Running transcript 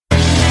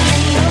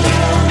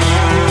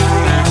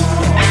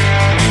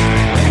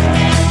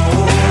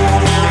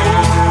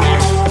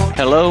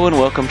Hello and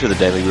welcome to the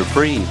Daily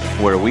Reprieve,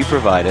 where we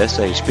provide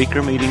essay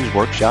speaker meetings,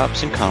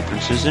 workshops, and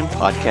conferences in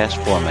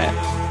podcast format.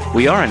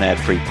 We are an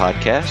ad-free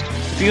podcast.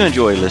 If you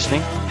enjoy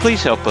listening,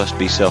 please help us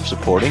be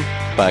self-supporting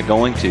by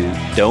going to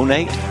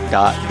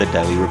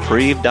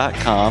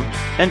donate.thedailyreprieve.com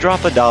and drop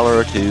 $1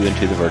 or $2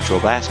 into the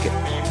virtual basket.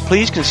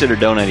 Please consider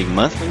donating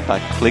monthly by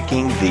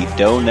clicking the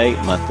Donate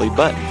Monthly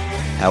button.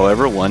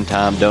 However,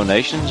 one-time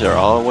donations are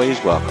always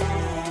welcome.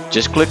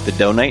 Just click the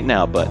Donate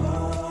Now button.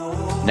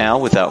 Now,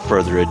 without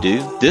further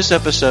ado, this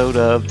episode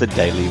of the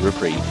Daily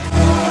Reprieve.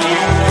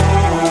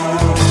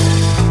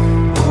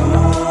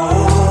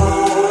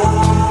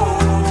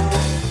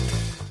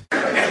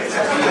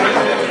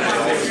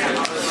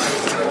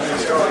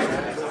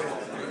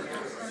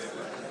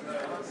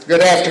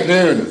 Good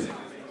afternoon.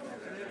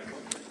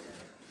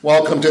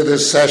 Welcome to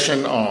this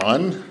session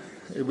on,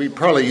 it'd be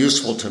probably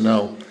useful to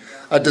know,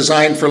 a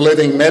design for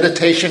living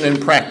meditation and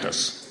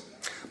practice.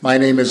 My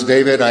name is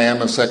David. I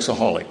am a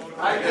sexaholic.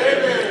 Hi, David.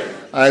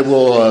 I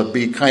will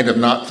be kind of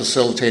not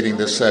facilitating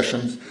this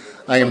session.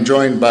 I am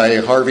joined by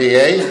Harvey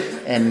A.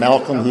 and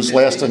Malcolm, whose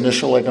last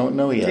initial I don't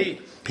know yet.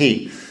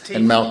 P.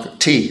 And Malcolm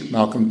T.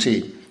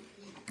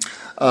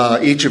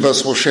 Each of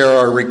us will share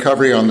our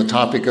recovery on the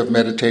topic of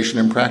meditation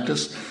and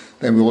practice.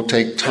 Then we will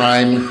take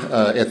time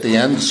at the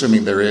end,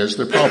 assuming there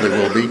probably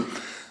will be,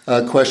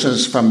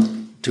 questions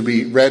to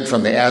be read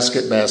from the Ask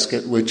It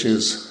basket, which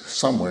is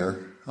somewhere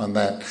on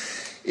that.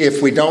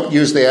 If we don't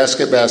use the Ask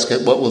It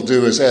basket, what we'll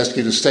do is ask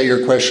you to say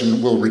your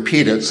question. We'll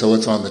repeat it so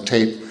it's on the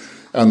tape,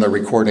 on the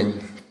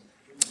recording,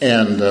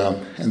 and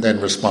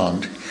then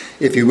respond.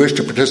 If you wish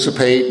to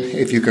participate,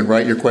 if you can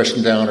write your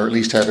question down or at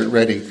least have it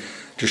ready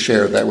to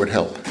share, that would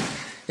help.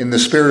 In the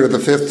spirit of the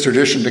fifth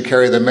tradition to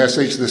carry the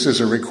message, this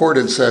is a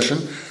recorded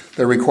session.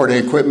 The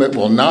recording equipment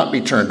will not be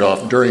turned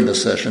off during the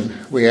session.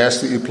 We ask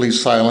that you please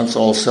silence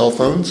all cell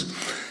phones.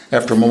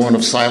 After a moment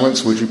of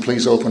silence, would you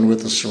please open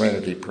with the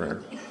Serenity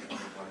Prayer?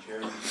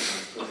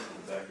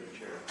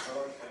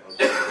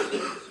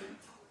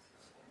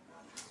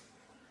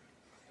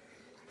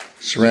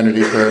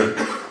 Serenity Prayer.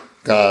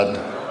 God,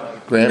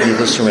 grant me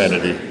the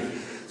serenity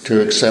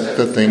to accept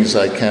the things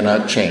I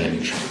cannot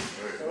change,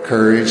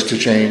 courage to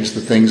change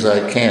the things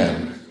I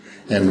can,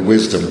 and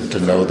wisdom to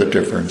know the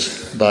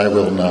difference. Thy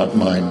will not,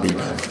 mine be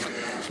done.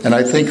 And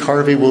I think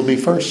Harvey will be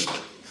first.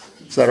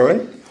 Is that all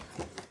right?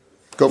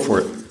 Go for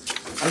it.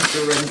 I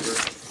surrender.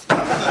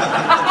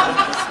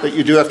 But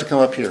you do have to come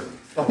up here.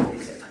 Oh,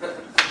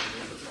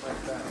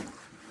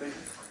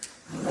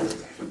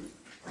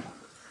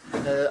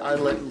 okay. I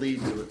let Lee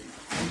do it.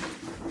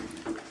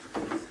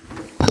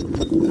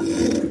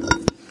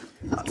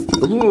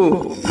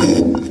 Ooh.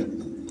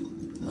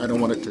 I don't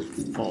want it to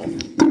fall.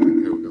 There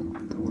we go.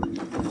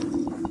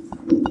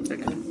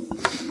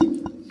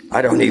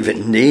 I don't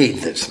even need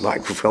this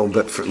microphone,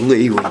 but for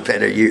Lee, we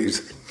better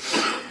use it.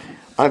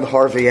 I'm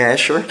Harvey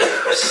Asher,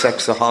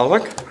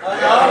 sexaholic.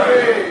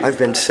 Hi, I've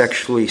been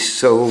sexually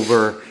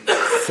sober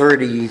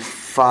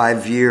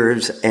 35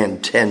 years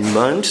and 10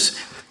 months,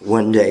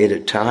 one day at a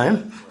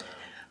time.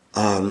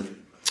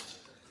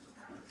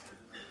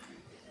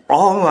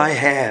 All I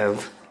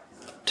have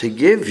to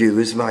give you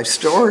is my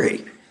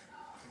story,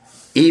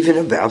 even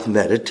about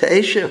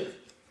meditation.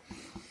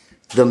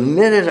 The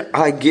minute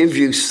I give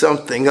you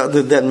something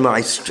other than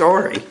my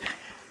story,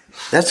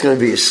 that's going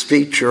to be a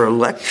speech or a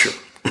lecture.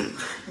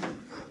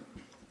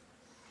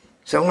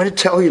 So I'm going to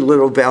tell you a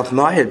little about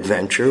my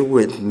adventure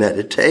with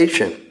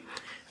meditation.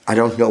 I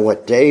don't know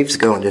what Dave's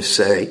going to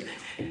say,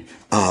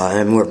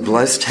 and we're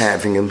blessed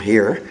having him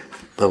here.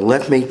 But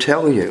let me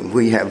tell you,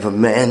 we have a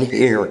man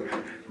here,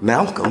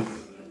 Malcolm,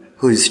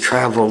 who's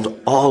traveled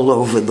all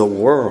over the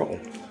world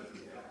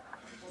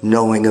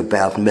knowing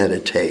about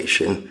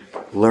meditation,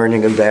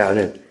 learning about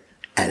it,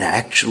 and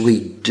actually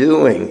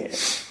doing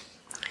it.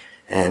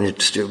 And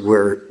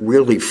we're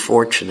really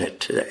fortunate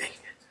today.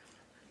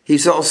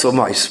 He's also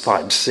my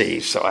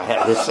sponsee, so I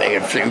had to say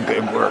a few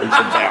good words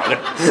about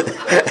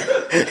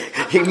him.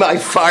 He might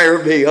fire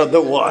me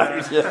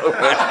otherwise.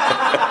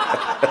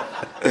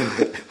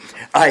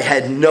 I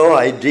had no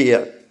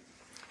idea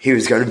he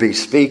was going to be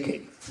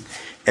speaking.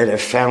 And I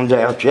found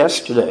out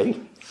yesterday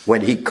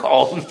when he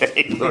called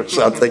me or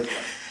something,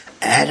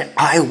 and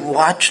I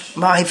watched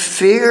my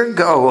fear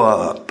go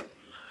up.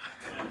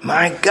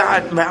 My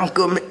God,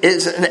 Malcolm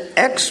is an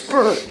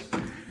expert,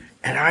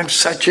 and I'm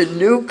such a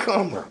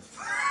newcomer.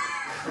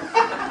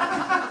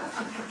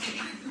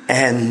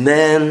 And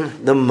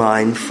then the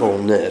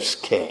mindfulness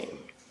came.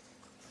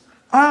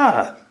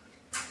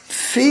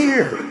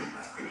 Fear.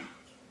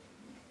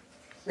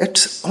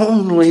 It's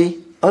only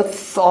a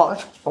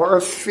thought or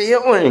a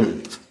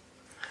feeling.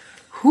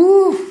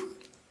 Whew.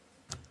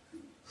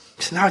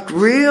 It's not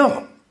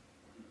real.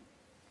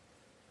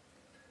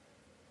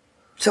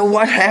 So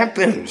what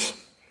happens?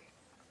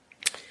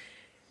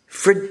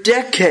 For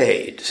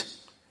decades,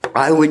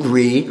 I would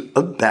read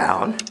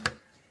about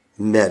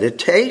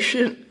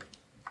meditation.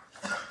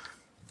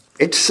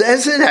 It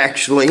says it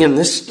actually in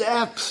the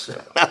steps.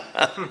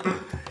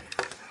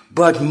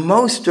 But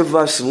most of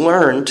us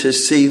learn to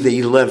see the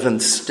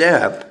 11th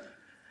step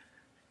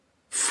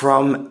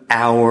from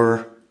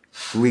our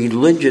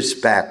religious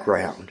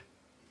background.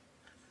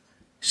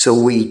 So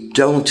we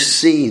don't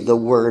see the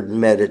word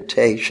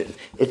meditation.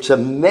 It's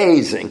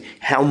amazing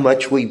how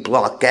much we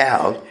block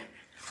out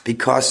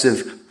because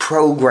of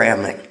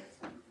programming.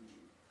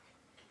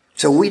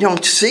 So we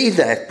don't see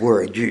that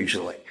word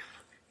usually.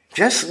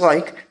 Just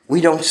like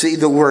we don't see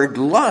the word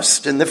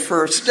lust in the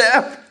first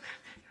step.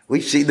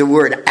 We see the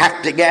word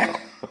acting out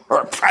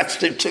or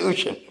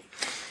prostitution.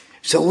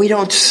 So we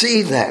don't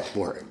see that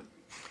word.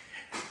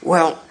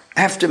 Well,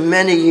 after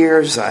many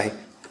years, I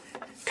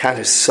kind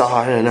of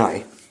saw it, and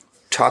I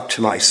talked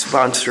to my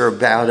sponsor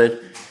about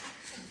it,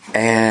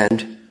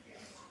 and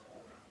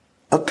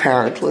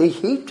apparently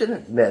he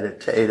didn't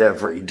meditate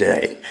every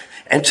day.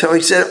 And so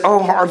he said, "Oh,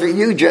 Harvey,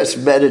 you just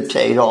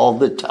meditate all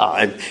the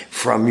time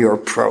from your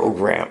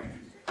program."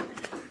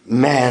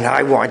 Man,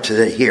 I wanted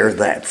to hear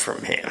that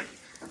from him.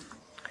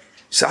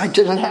 So I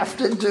didn't have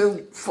to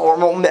do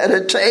formal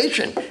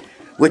meditation,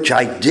 which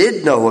I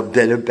did know a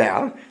bit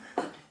about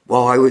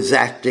while I was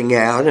acting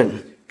out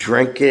and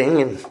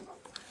drinking and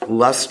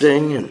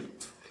lusting. And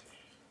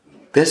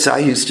this I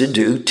used to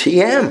do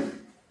TM,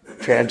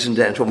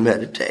 Transcendental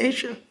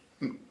Meditation.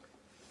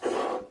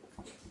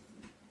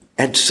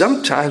 And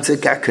sometimes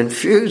it got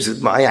confused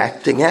with my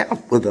acting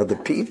out with other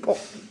people.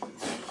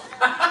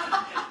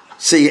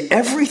 See,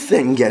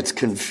 everything gets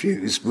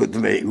confused with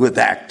me with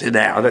acting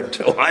out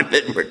until I'm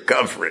in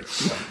recovery.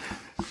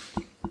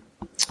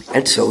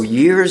 And so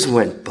years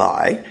went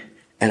by,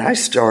 and I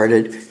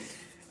started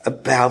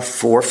about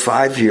 4 or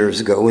 5 years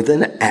ago with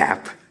an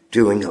app,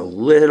 doing a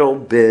little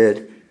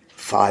bit,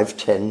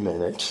 5-10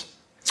 minutes.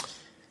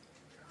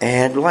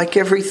 And like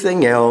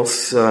everything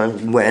else,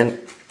 went.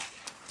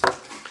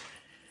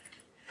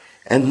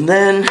 And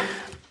then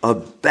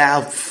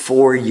about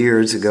 5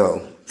 years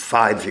ago,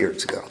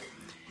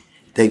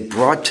 they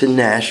brought to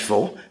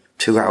Nashville,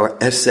 to our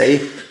SA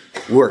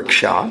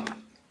workshop,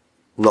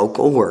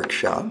 local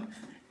workshop,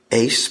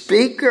 a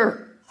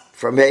speaker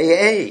from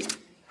AA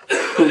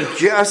who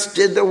just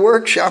did the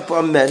workshop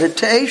on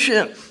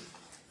meditation.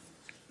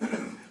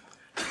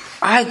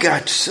 I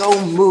got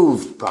so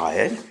moved by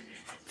it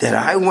that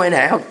I went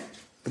out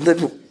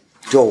the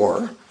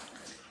door,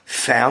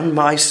 found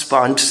my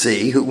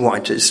sponsee who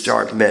wanted to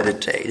start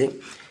meditating,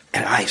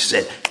 and I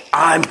said,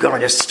 "I'm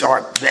going to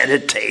start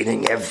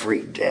meditating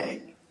every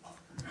day."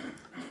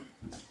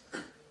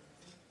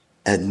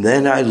 And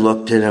then I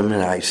looked at him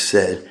and I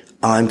said,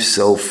 "I'm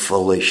so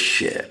full of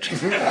shit.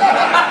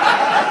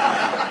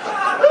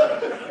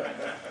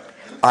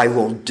 I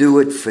will do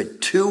it for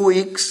 2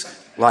 weeks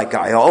like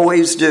I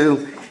always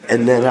do,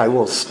 and then I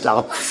will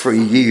stop for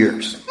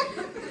years.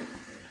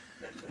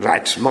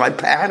 That's my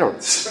pattern."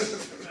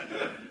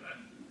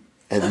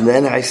 And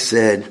then I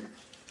said,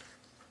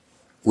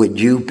 "Would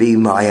you be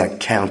my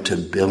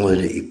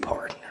accountability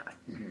partner?"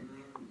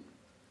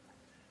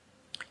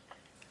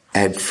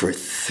 And for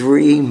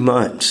 3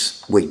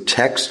 months, we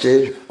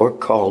texted or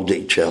called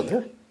each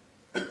other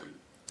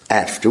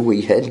after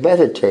we had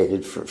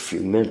meditated for a few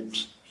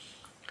minutes.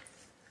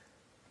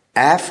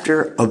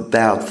 After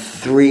about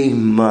 3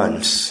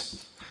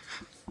 months,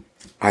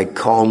 I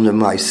called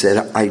him. I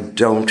said, "I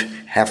don't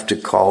have to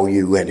call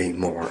you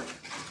anymore.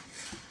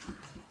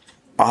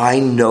 I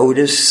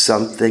noticed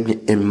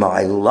something in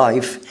my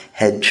life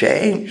had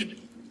changed."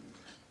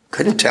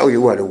 Couldn't tell you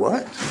what it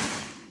was.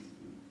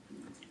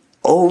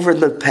 Over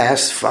the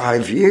past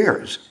 5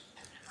 years,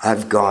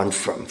 I've gone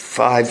from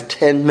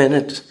 5-10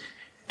 minutes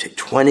to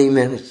 20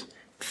 minutes,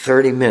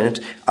 30 minutes.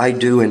 I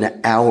do an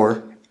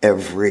hour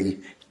every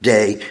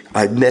day.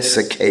 I miss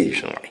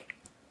occasionally.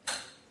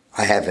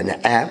 I have an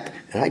app,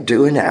 and I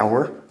do an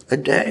hour a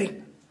day.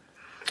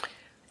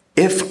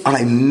 If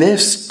I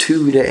miss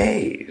 2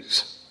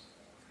 days,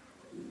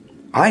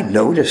 I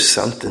notice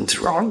something's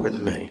wrong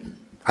with me.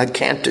 I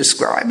can't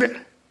describe it.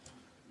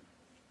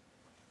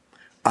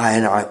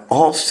 And I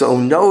also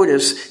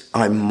notice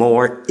I'm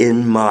more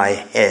in my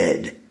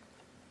head.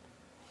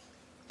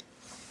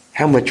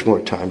 How much more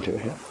time do I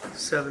have?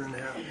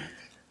 7.5.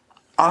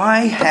 I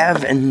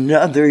have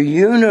another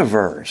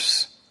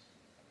universe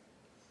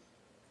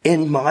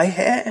in my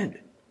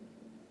head.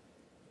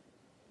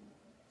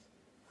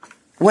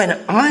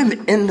 When I'm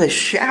in the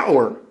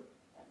shower,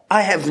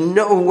 I have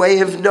no way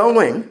of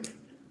knowing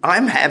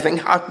I'm having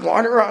hot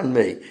water on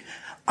me.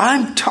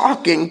 I'm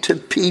talking to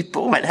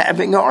people and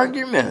having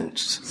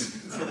arguments.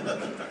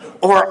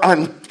 Or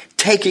I'm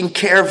taking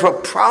care of a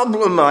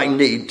problem I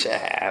need to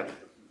have.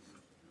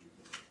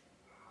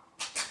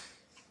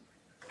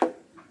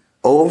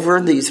 Over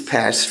these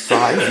past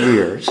 5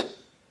 years,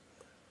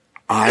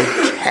 I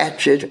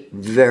catch it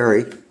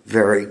very,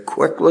 very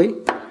quickly.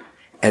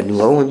 And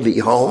lo and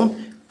behold,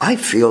 I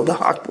feel the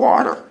hot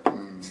water.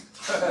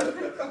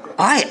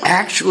 I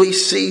actually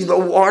see the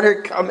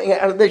water coming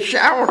out of the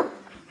shower.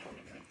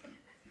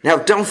 Now,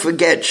 don't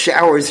forget,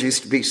 showers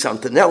used to be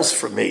something else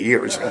for me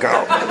years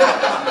ago.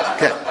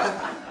 Okay.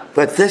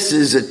 But this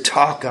is a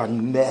talk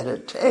on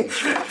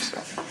meditation.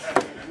 So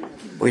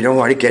we don't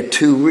want to get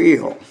too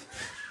real.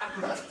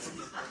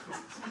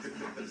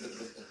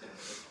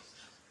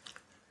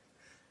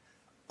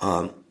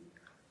 I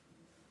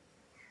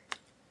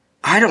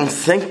don't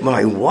think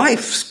my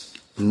wife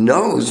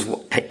knows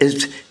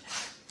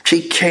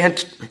she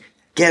can't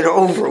get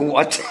over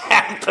what's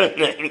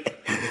happening.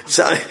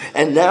 So,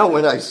 and now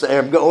when I say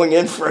I'm going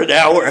in for an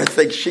hour, I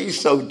think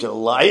she's so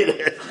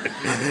delighted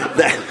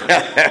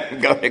that I'm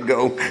going to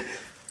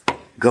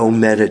go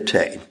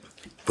meditate.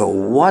 But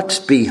what's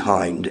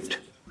behind it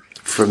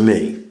for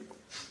me?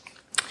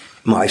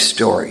 My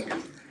story.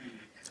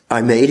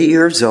 I'm 80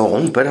 years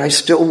old, but I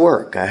still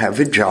work. I have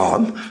a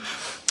job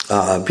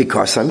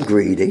because I'm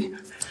greedy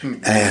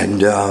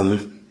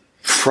and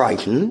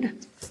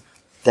frightened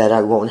that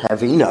I won't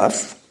have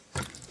enough.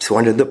 It's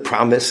one of the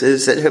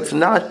promises that have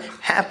not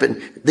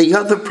happened. The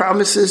other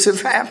promises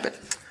have happened.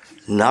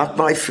 Not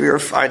my fear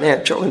of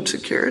financial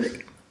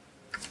insecurity.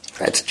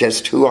 That's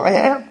just who I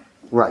am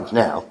right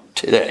now,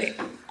 today.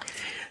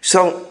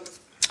 So,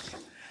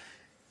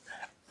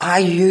 I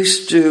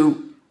used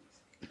to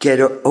get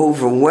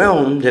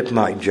overwhelmed at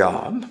my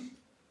job,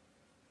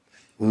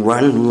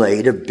 run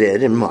late a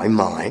bit in my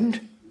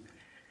mind,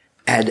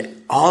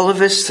 and all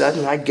of a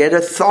sudden I get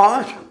a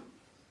thought.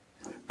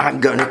 I'm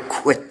going to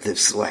quit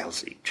this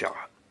lousy job.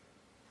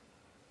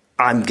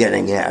 I'm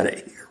getting out of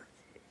here.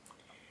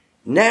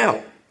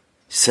 Now,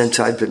 since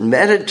I've been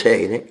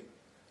meditating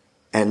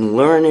and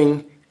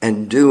learning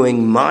and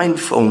doing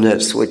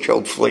mindfulness, which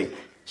hopefully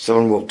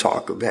someone will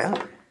talk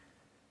about,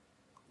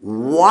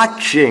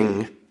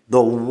 watching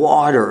the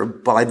water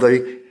by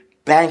the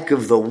bank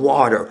of the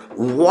water,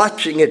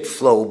 watching it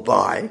flow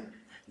by,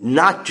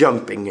 not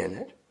jumping in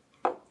it,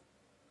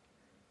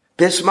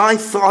 because my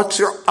thoughts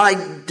are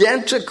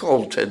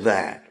identical to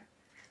that.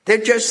 They're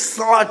just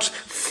thoughts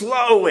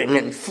flowing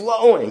and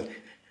flowing.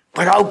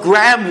 But I'll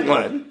grab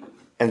one,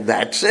 and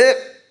that's it.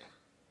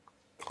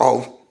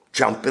 I'll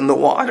jump in the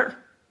water.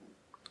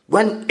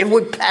 When it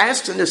would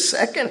pass in a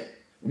second,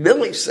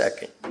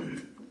 millisecond.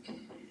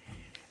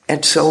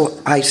 And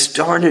so I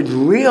started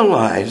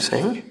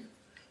realizing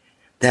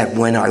that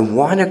when I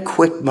want to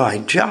quit my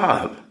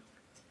job,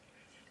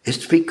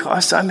 it's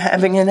because I'm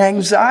having an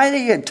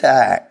anxiety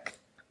attack.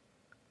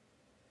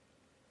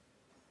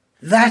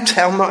 That's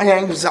how my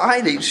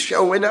anxiety's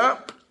showing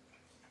up.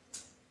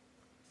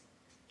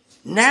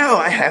 Now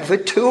I have a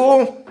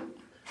tool.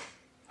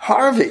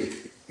 Harvey,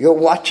 you're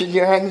watching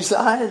your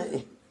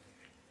anxiety.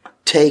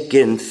 Take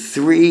in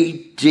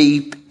 3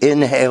 deep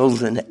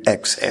inhales and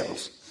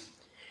exhales.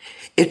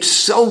 It's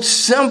so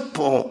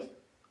simple.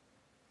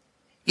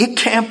 You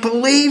can't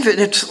believe it.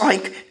 It's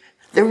like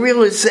the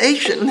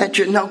realization that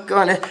you're not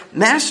going to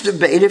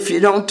masturbate if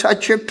you don't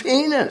touch your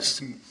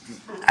penis.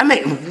 I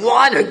mean,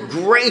 what a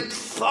great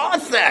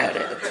thought that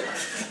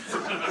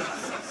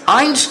is.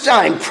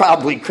 Einstein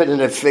probably couldn't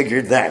have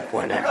figured that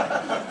one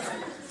out.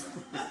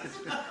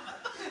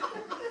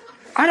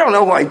 I don't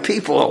know why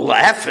people are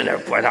laughing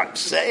at what I'm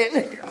saying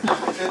here.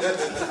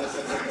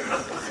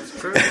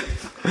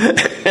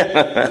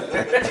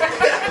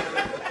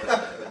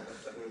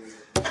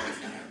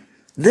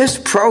 This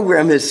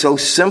program is so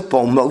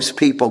simple, most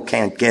people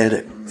can't get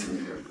it.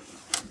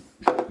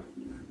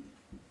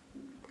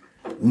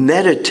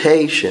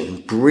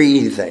 Meditation,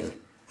 breathing,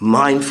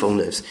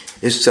 mindfulness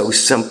is so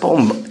simple,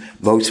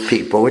 most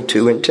people are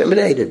too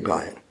intimidated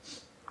by it.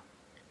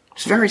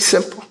 It's very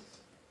simple.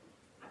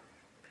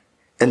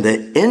 And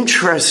the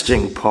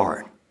interesting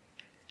part,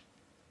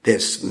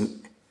 this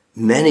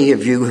many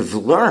of you have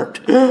learned,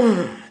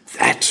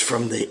 that's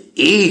from the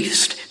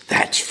East,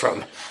 that's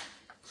from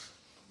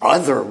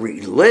other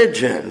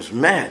religions,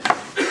 man.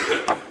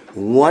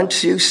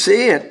 Once you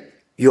see it,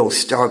 you'll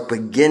start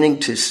beginning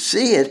to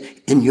see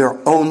it in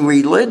your own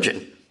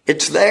religion.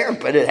 It's there,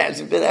 but it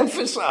hasn't been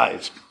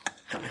emphasized.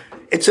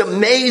 It's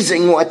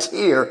amazing what's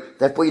here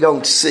that we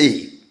don't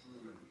see.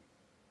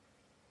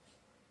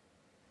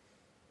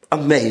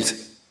 Amazing.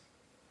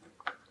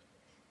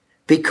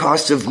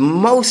 Because of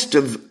most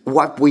of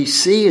what we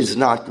see is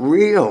not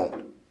real.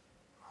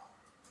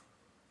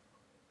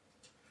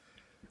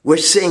 We're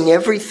seeing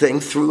everything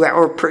through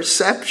our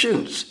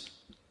perceptions.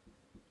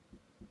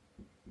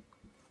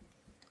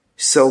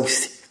 So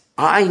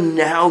I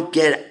now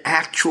get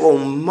actual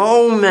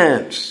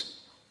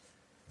moments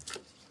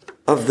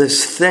of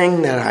this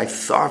thing that I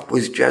thought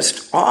was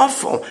just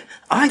awful.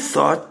 I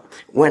thought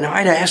when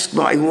I'd ask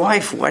my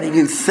wife, what are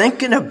you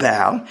thinking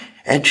about?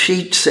 And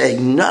she'd say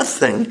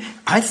nothing.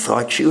 I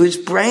thought she was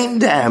brain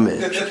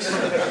damaged.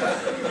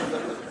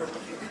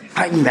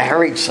 I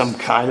married some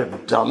kind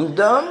of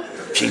dum-dum.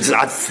 She's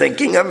not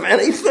thinking of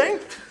anything.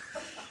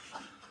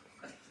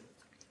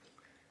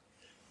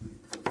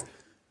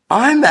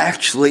 I'm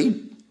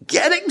actually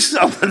getting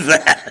some of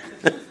that.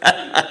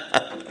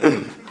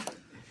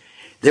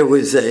 There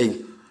was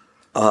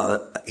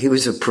he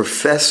was a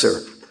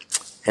professor,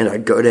 and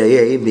I'd go to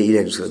AA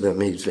meetings with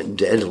him. He's been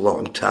dead a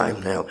long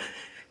time now.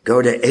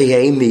 Go to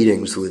AA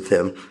meetings with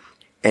him,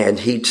 and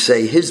he'd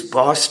say his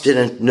boss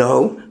didn't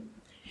know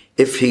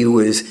if he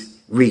was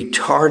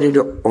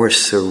retarded or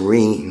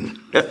serene.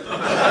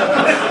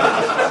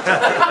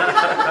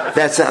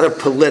 That's not a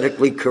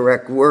politically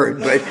correct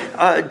word,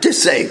 but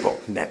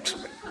disabled. Next.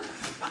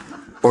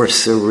 or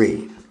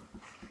serene.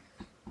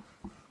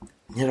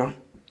 You know,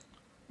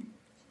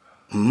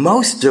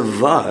 most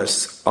of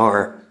us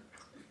are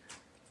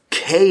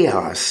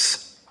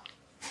chaos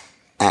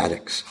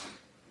addicts.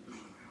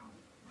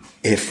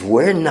 If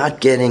we're not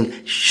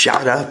getting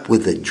shot up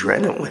with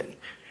adrenaline,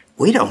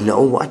 we don't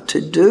know what to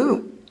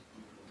do.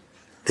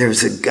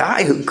 There's a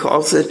guy who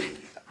calls it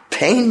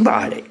pain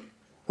body.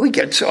 We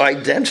get so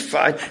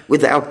identified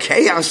with our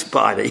chaos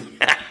body.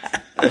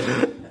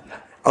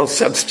 I'll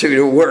substitute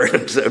a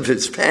word of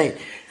his pain.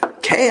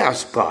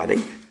 Chaos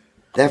body,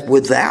 that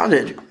without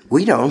it,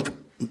 we don't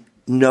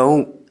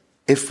know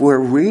if we're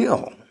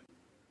real.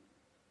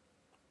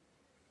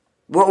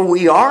 Well,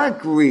 we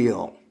aren't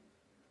real.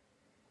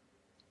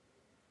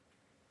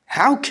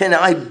 How can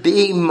I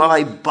be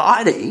my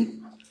body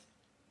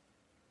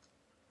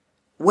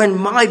when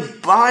my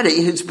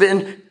body has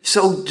been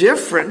so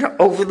different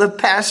over the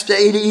past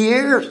 80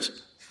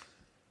 years?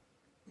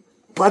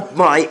 But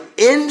my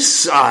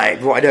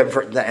inside,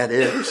 whatever that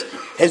is,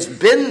 has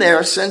been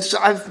there since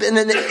I've been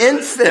an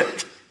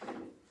infant.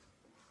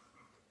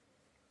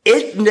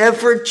 It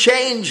never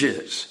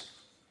changes.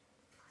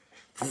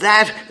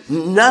 That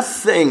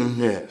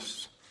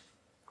nothingness,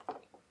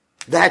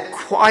 that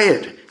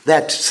quiet,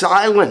 that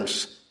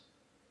silence,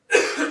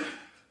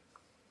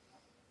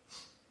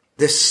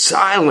 the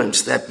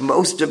silence that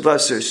most of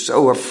us are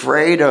so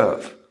afraid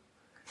of.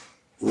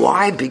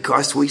 Why?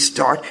 Because we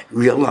start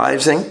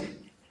realizing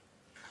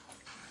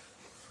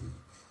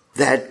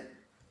that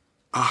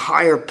a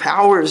higher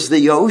power is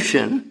the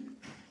ocean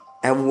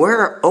and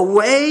we're a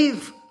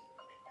wave,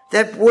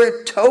 that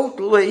we're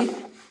totally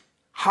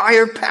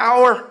higher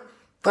power,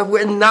 but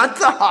we're not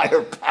the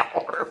higher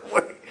power.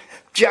 We're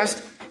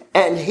just,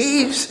 and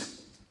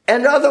he's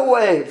another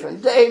wave,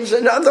 and Dave's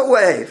another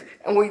wave.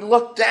 And we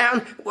look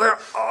down, we're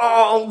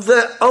all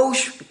the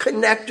ocean,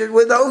 connected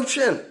with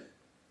ocean.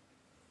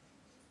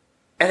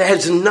 And it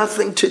has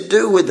nothing to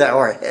do with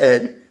our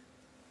head,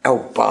 our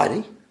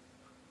body,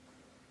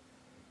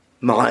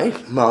 mind.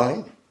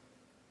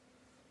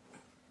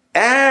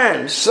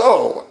 And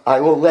so, I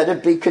will let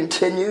it be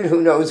continued.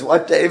 Who knows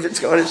what David's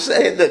going to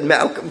say, that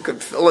Malcolm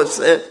could fill us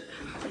in.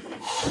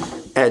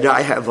 And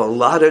I have a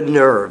lot of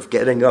nerve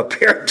getting up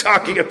here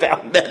talking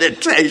about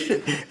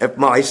meditation at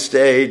my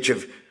stage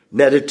of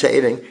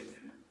meditating.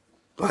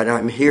 But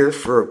I'm here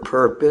for a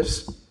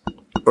purpose,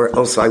 or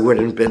else I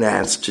wouldn't have been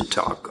asked to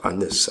talk on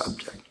this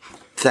subject.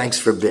 Thanks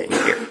for being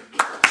here.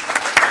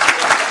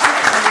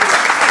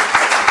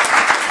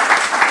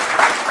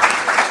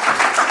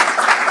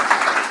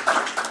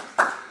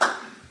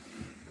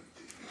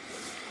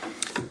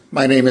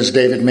 My name is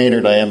David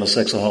Maynard. I am a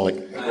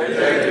sexaholic.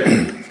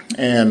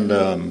 And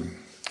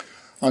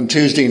on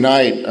Tuesday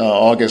night,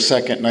 August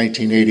 2nd,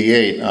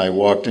 1988, I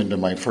walked into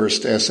my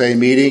first SA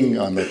meeting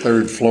on the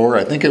third floor.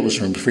 I think it was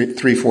from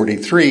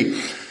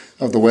 343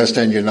 of the West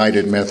End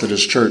United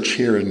Methodist Church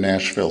here in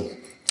Nashville.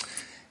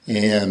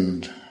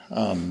 And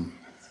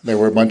there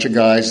were a bunch of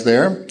guys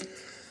there.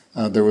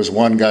 There was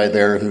one guy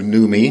there who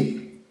knew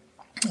me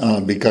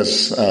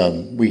because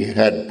we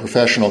had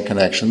professional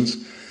connections.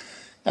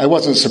 I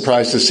wasn't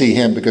surprised to see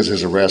him because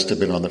his arrest had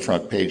been on the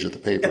front page of the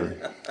paper.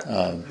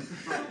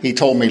 He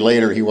told me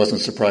later he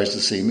wasn't surprised to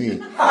see me.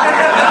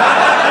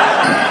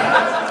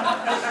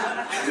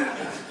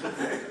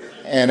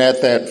 And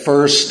at that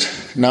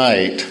first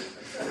night,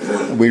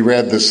 they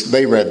read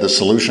the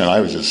solution. I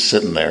was just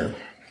sitting there,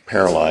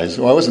 paralyzed.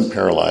 Well, I wasn't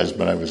paralyzed,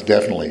 but I was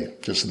definitely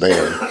just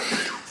there.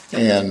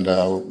 And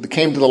it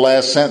came to the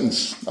last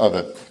sentence of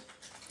it.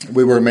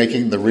 We were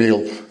making the real,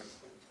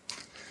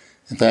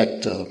 in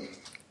fact,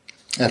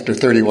 after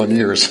 31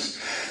 years,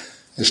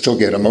 I still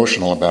get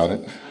emotional about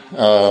it.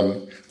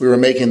 We were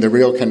making the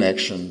real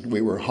connection.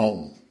 We were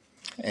home.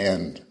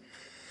 And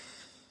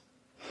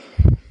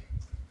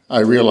I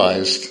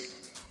realized,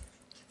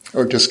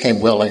 or it just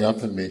came welling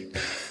up in me,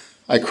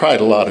 I cried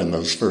a lot in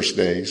those first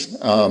days,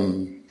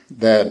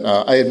 that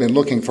I had been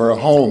looking for a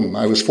home.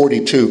 I was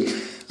 42.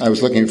 I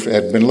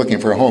had been looking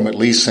for a home at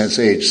least since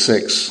age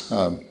 6.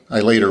 I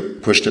later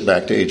pushed it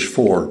back to age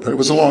 4, but it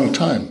was a long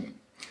time.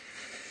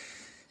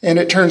 And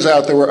it turns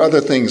out there were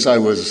other things I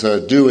was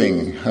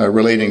doing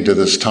relating to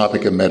this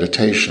topic of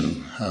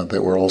meditation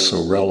that were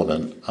also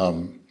relevant.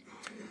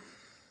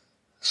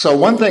 So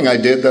one thing I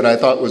did that I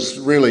thought was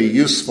really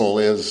useful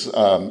is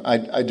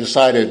I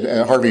decided,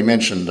 Harvey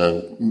mentioned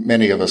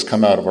many of us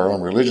come out of our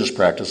own religious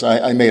practice.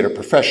 I made a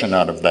profession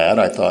out of that.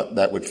 I thought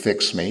that would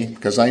fix me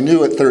because I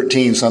knew at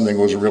 13 something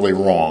was really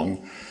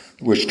wrong,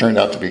 which turned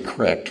out to be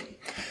correct.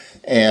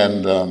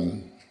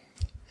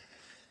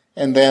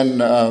 And then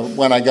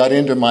when I got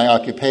into my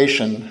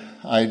occupation,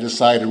 I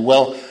decided,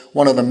 well,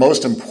 one of the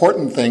most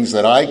important things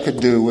that I could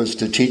do was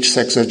to teach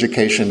sex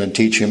education and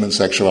teach human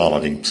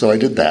sexuality. So I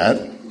did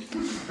that.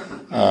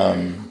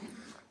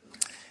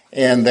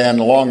 And then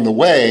along the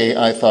way,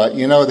 I thought,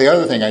 the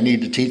other thing I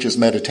need to teach is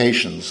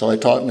meditation. So I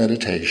taught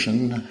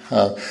meditation.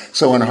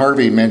 So when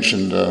Harvey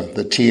mentioned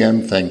the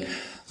TM thing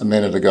a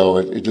minute ago,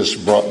 it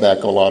just brought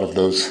back a lot of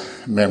those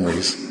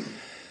memories.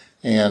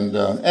 And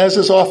as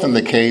is often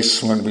the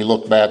case when we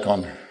look back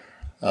on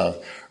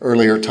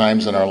earlier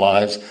times in our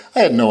lives. I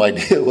had no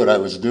idea what I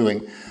was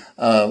doing.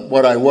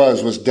 What I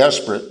was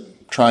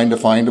desperate, trying to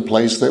find a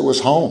place that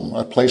was home,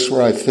 a place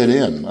where I fit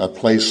in, a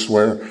place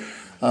where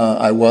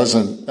I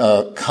wasn't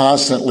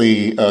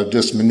constantly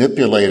just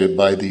manipulated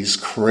by these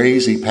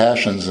crazy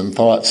passions and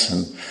thoughts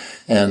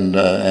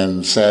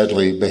and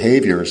sadly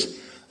behaviors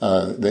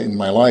in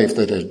my life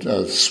that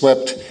had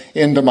swept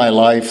into my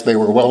life. They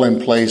were well in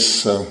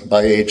place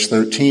by age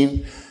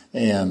 13,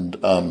 and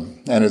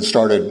it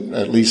started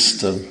at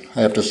least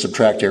I have to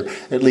subtract here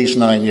at least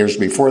 9 years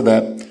before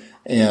that,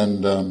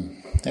 and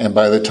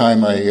by the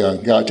time I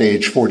got to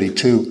age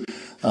 42,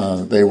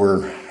 they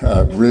were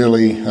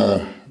really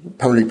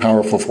pretty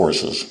powerful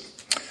forces.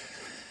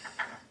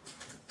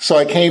 So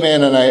I came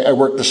in and I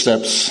worked the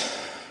steps.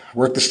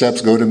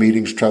 Go to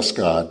meetings, trust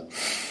God.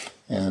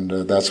 And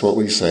that's what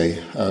we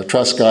say.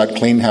 Trust God,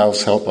 clean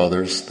house, help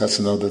others. That's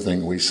another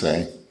thing we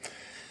say.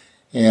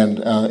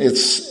 And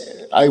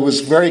I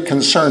was very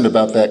concerned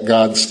about that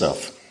God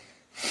stuff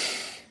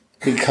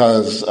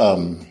because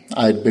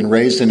I'd been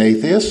raised an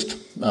atheist.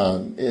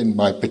 In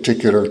my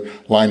particular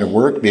line of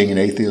work, being an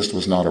atheist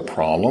was not a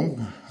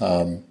problem.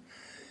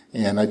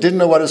 And I didn't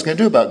know what I was going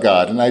to do about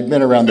God. And I'd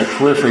been around the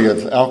periphery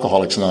of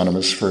Alcoholics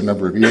Anonymous for a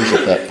number of years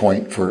at that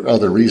point for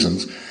other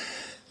reasons.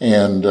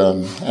 And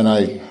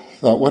I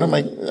thought, what am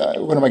I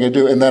going to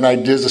do? And then I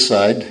did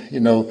decide,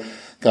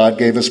 God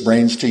gave us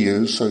brains to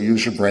use, so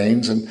use your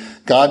brains. And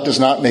God does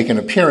not make an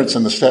appearance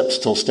in the steps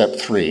till step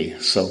 3.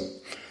 So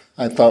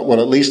I thought, well,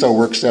 at least I'll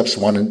work steps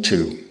 1 and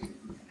 2.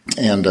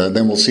 And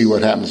then we'll see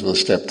what happens with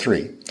step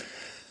 3.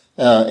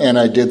 And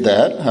I did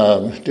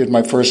that. Did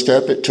my first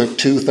step. It took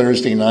 2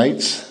 Thursday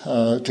nights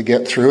to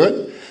get through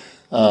it.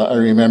 I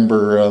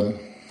remember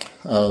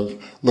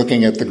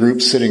looking at the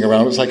group sitting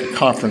around. It was like a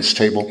conference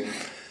table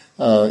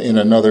in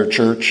another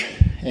church,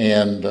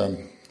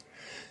 and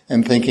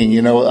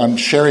thinking, I'm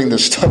sharing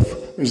this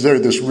stuff. Is there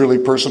this really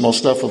personal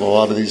stuff with a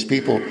lot of these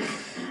people,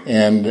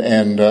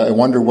 and I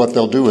wonder what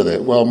they'll do with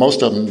it. Well,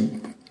 most of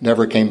them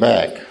never came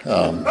back.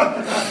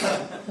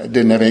 It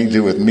didn't have anything to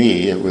do with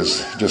me. It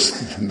was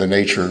just the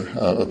nature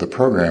of the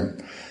program,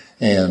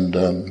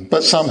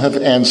 but some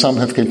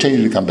have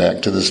continued to come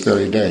back to this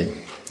very day,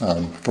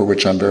 for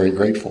which I'm very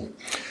grateful.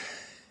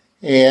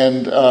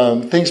 And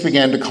things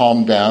began to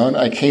calm down.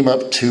 I came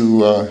up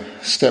to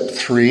step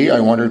 3.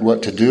 I wondered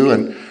what to do,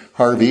 and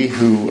Harvey,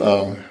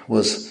 who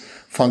was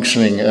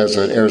functioning as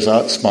an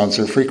ersatz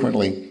sponsor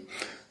frequently,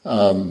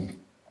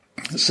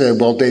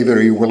 said, well, David,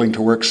 are you willing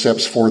to work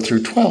steps 4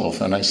 through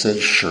 12? And I said,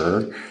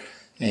 sure.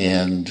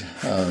 And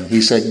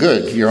he said,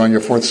 good, you're on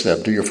your 4th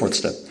step. Do your 4th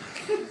step.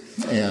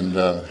 And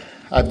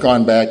I've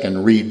gone back and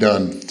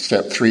redone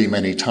step 3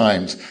 many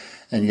times.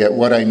 And yet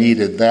what I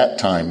needed that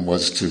time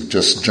was to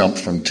just jump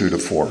from 2 to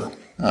 4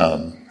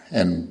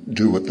 and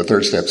do what the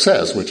 3rd step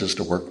says, which is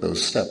to work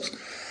those steps.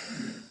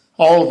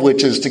 All of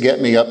which is to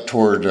get me up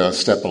toward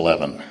step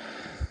 11.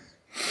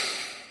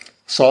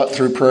 Sought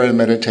through prayer and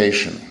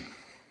meditation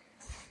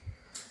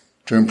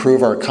to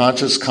improve our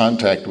conscious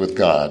contact with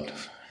God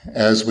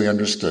as we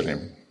understood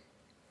Him,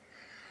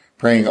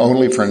 praying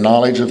only for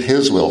knowledge of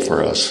His will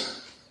for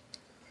us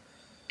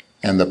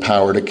and the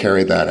power to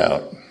carry that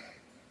out.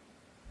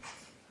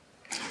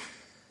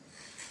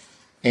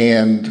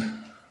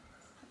 And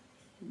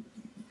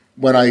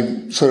when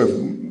I sort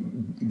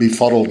of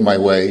befuddled my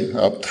way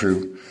up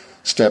through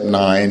step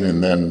 9,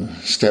 and then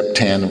step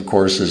 10, of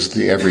course, is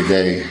the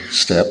everyday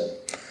step,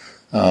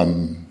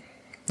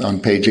 on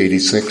page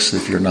 86,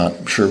 if you're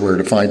not sure where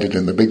to find it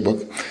in the big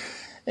book.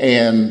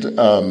 And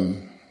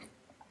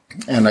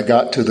I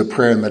got to the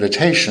prayer and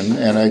meditation,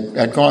 and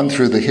I'd gone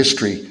through the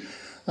history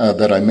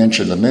that I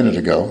mentioned a minute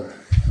ago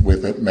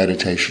with it,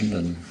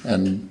 meditation,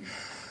 and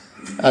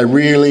I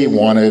really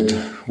wanted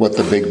what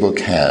the big book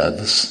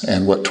has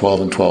and what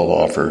 12 and 12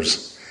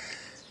 offers.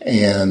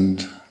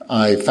 And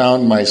I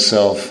found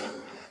myself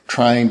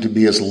trying to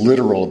be as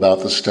literal about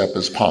the step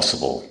as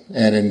possible.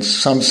 And in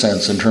some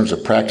sense, in terms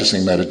of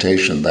practicing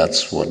meditation,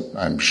 that's what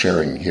I'm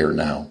sharing here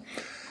now.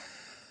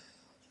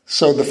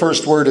 So the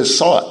first word is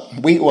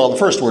sought. The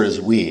first word is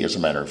we, as a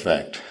matter of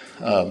fact.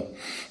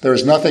 There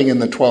is nothing in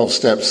the 12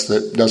 steps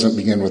that doesn't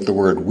begin with the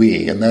word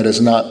we, and that is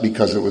not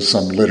because it was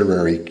some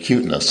literary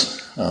cuteness.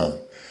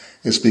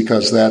 It's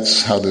because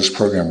that's how this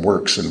program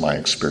works in my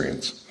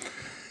experience.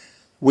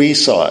 We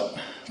sought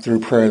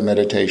through prayer and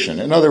meditation.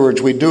 In other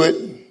words, we do it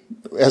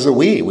as a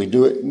we. We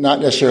do it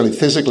not necessarily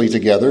physically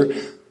together.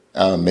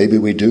 Maybe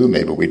we do,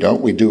 maybe we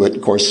don't. We do it,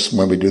 of course,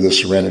 when we do the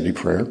serenity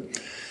prayer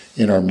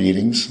in our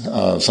meetings.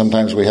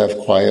 Sometimes we have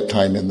quiet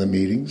time in the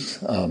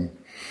meetings.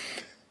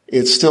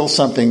 It's still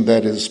something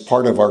that is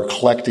part of our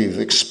collective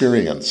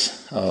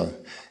experience.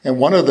 And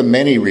one of the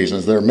many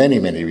reasons, there are many,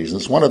 many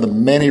reasons, one of the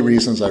many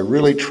reasons I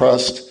really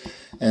trust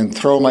and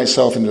throw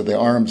myself into the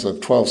arms of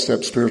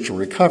 12-step spiritual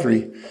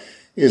recovery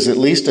is, at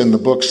least in the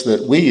books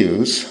that we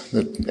use,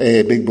 the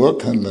AA Big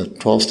Book and the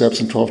 12 Steps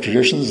and 12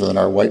 Traditions and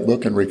our White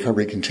Book and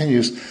Recovery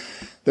Continues,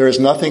 there is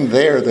nothing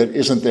there that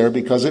isn't there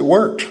because it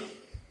worked.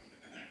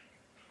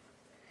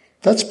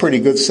 That's a pretty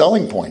good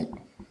selling point.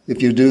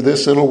 if you do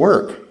this, it'll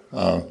work.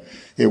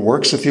 It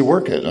works if you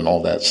work it and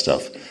all that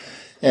stuff.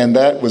 And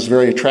that was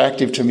very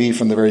attractive to me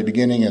from the very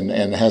beginning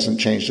and hasn't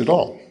changed at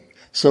all.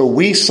 So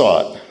we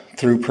sought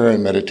through prayer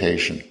and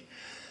meditation.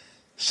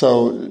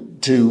 So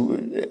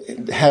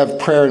to have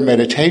prayer and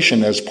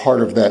meditation as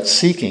part of that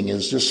seeking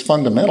is just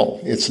fundamental.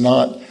 It's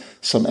not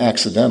some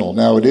accidental.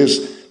 Now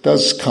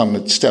does come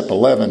at step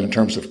 11 in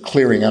terms of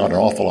clearing out an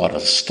awful lot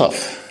of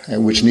stuff,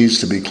 which needs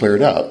to be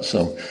cleared out.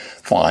 So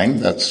fine,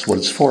 that's what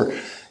it's for.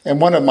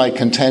 And one of my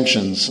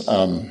contentions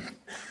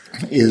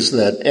is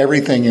that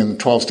everything in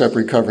 12-step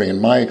recovery, in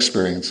my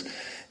experience,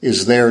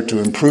 is there to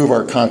improve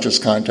our conscious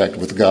contact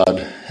with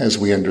God as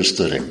we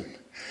understood Him.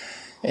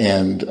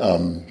 And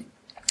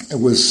it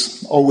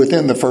was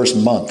within the first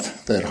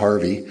month that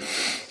Harvey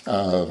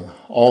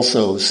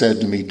also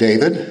said to me,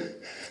 David,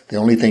 the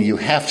only thing you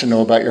have to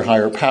know about your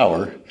higher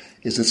power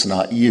is it's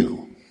not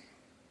you.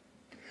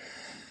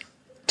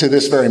 To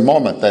this very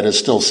moment, that is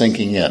still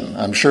sinking in.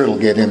 I'm sure it'll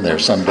get in there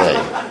someday.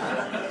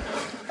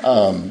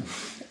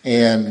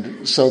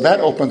 And so that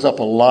opens up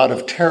a lot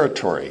of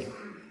territory.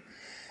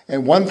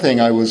 And one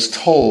thing I was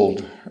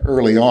told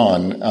early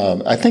on,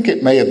 I think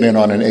it may have been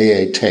on an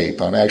AA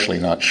tape, I'm actually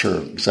not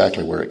sure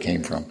exactly where it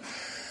came from,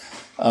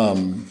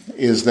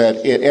 is that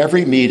at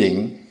every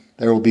meeting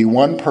there will be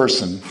one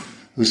person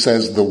who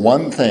says the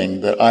one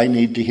thing that I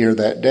need to hear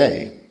that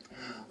day,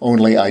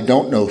 only I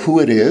don't know who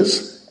it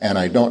is and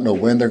I don't know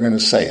when they're going to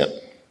say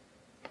it.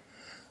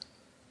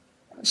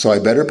 So I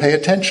better pay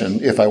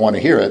attention if I want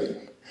to hear it.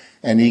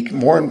 And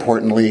more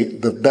importantly,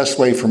 the best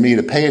way for me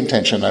to pay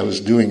attention, I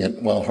was doing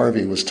it while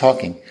Harvey was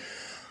talking,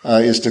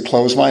 is to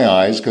close my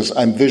eyes, because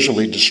I'm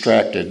visually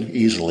distracted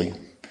easily,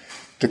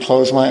 to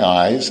close my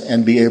eyes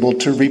and be able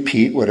to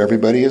repeat what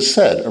everybody has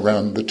said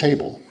around the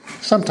table.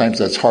 Sometimes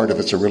that's hard if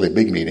it's a really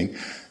big meeting.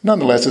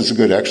 Nonetheless, it's a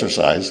good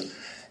exercise,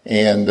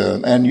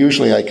 and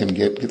usually I can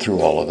get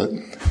through all of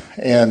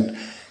it.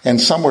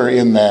 And somewhere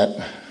in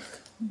that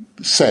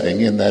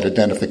setting, in that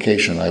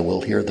identification, I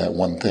will hear that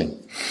one thing.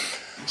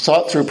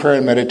 Sought through prayer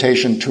and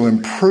meditation to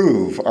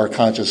improve our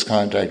conscious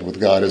contact with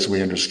God as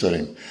we understood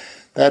Him.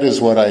 That is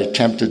what I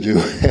attempt to do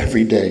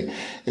every day,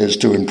 is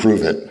to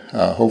improve it.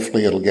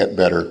 Hopefully it'll get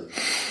better.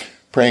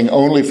 Praying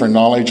only for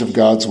knowledge of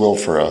God's will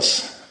for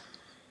us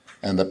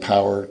and the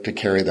power to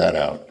carry that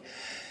out.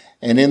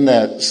 And in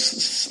that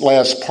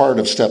last part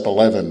of step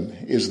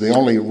 11 is the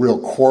only real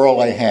quarrel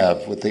I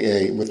have with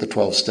the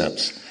 12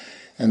 steps.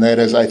 And that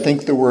is, I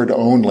think the word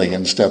only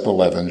in step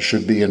 11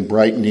 should be in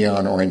bright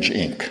neon orange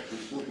ink.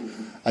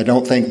 I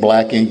don't think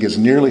black ink is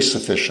nearly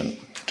sufficient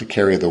to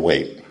carry the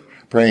weight.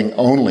 Praying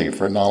only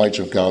for knowledge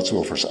of God's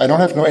will for us. I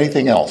don't have to know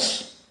anything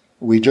else.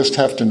 We just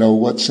have to know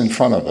what's in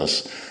front of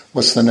us.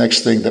 What's the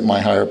next thing that my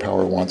higher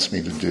power wants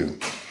me to do?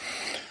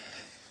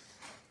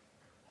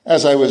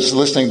 As I was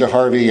listening to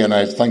Harvey and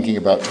I was thinking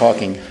about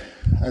talking,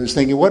 I was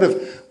thinking, what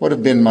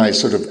have been my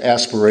sort of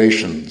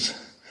aspirations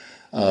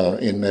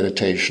in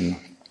meditation?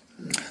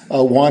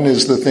 One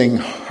is the thing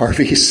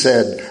Harvey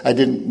said. I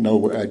didn't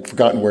know, I'd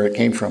forgotten where it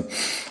came from.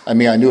 I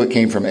mean, I knew it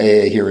came from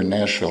AA here in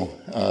Nashville,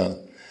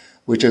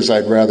 which is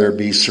I'd rather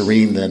be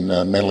serene than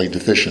mentally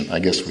deficient. I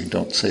guess we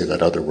don't say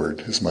that other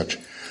word as much.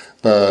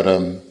 But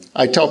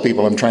I tell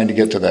people I'm trying to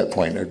get to that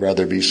point. I'd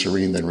rather be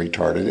serene than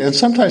retarded. And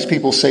sometimes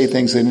people say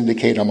things that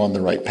indicate I'm on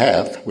the right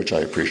path, which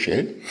I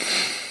appreciate.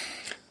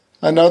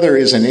 Another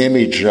is an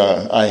image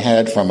I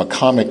had from a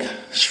comic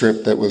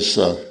strip that was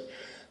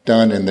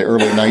done in the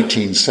early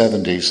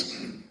 1970s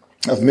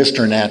of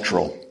Mr.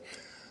 Natural,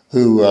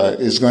 who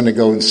is going to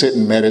go and sit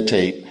and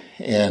meditate,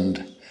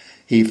 and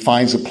he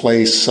finds a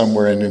place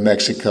somewhere in New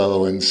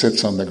Mexico and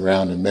sits on the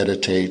ground and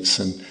meditates,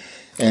 and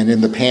in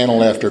the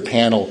panel after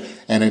panel,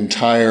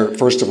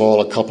 first of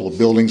all, a couple of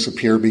buildings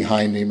appear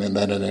behind him, and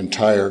then an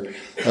entire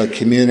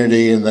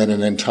community, and then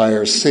an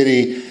entire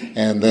city,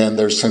 and then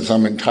there's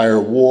some entire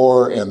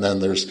war, and then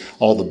there's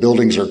all the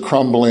buildings are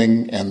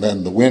crumbling, and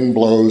then the wind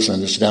blows,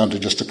 and it's down to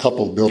just a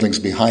couple of buildings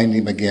behind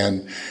him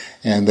again.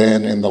 And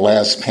then in the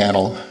last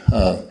panel,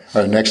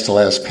 or next to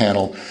last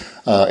panel,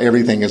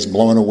 everything is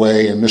blown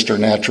away, and Mr.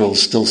 Natural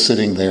is still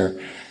sitting there.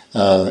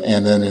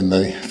 And then in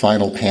the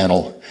final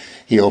panel,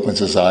 he opens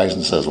his eyes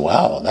and says,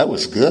 "Wow, that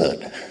was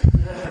good."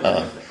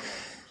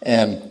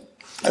 And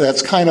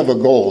that's kind of a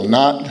goal,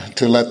 not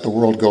to let the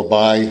world go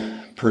by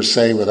per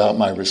se without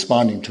my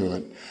responding to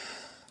it,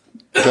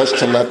 just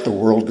to let the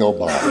world go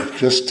by,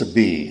 just to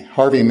be.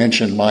 Harvey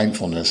mentioned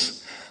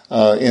mindfulness.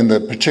 In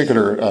the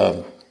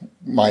particular,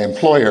 my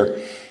employer,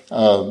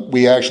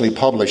 we actually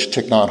published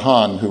Thich Nhat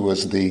Hanh, who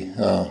was the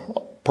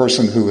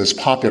person who has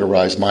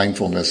popularized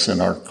mindfulness in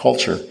our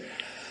culture.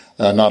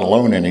 Not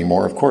alone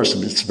anymore, of course,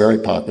 it's very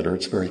popular,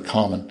 it's very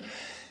common.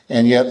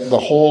 And yet the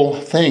whole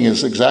thing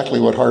is exactly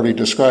what Harvey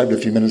described a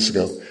few minutes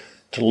ago,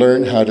 to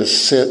learn how to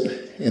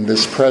sit in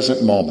this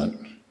present moment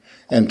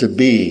and to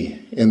be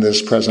in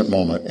this present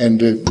moment and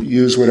to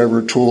use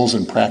whatever tools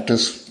and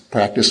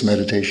practice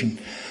meditation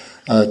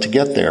to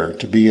get there,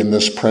 to be in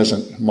this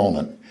present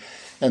moment.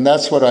 And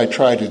that's what I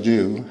try to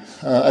do.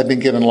 I've been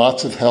given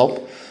lots of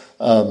help.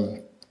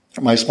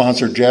 My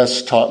sponsor,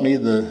 Jess, taught me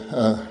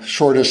the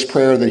shortest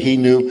prayer that he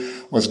knew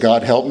was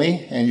God help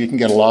me, and you can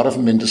get a lot of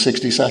them into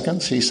 60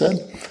 seconds, he said.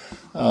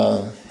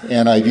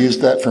 And I've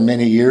used that for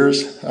many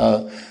years.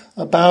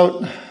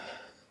 About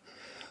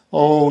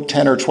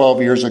 10 or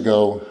 12 years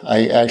ago,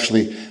 I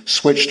actually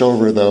switched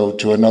over, though,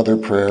 to another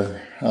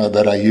prayer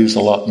that I use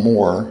a lot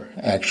more,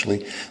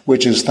 actually,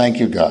 which is thank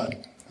you, God.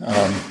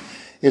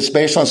 It's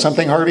based on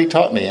something Harvey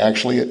taught me,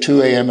 actually, at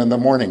 2 a.m. in the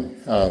morning,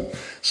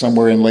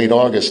 somewhere in late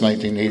August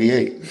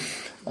 1988,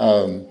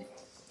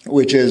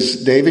 which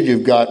is, David,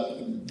 you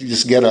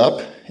just get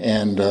up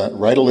and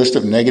write a list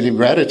of negative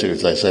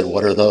gratitudes. I said,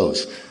 what are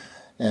those?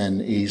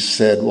 And he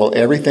said, well,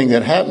 everything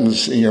that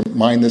happens in your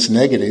mind that's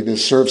negative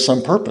serves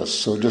some purpose,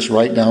 so just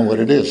write down what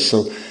it is.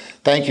 So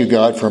thank you,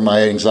 God, for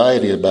my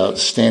anxiety about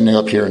standing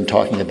up here and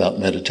talking about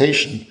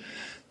meditation,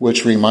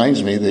 which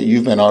reminds me that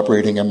you've been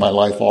operating in my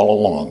life all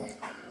along.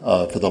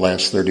 For the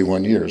last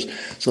 31 years.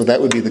 So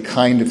that would be the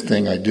kind of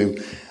thing I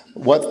do.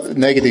 What the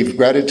negative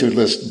gratitude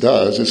list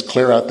does is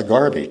clear out the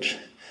garbage.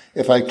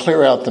 If I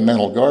clear out the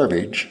mental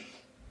garbage,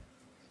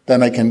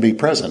 then I can be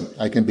present.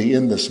 I can be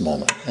in this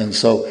moment. And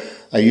so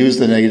I use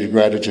the negative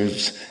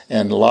gratitudes,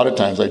 and a lot of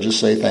times I just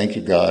say thank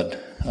you, God.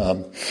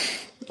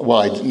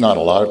 Not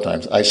a lot of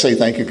times. I say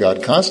thank you,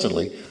 God,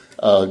 constantly,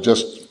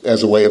 just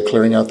as a way of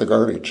clearing out the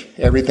garbage.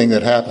 Everything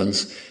that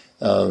happens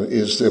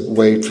is a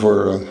way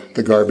for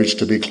the garbage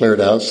to be cleared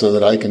out so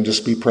that I can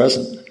just be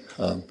present.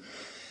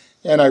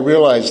 And I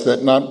realized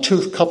that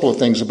couple of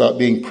things about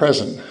being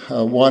present.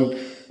 One,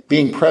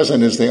 being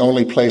present is the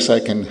only place I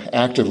can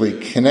actively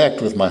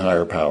connect with my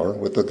higher power,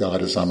 with the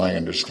God as my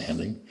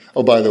understanding.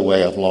 Oh, by the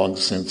way, I've long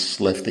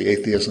since left the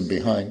atheism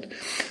behind.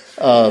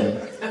 And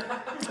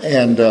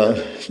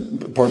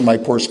my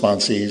poor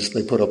sponsees,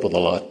 they put up with a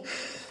lot.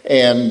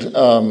 And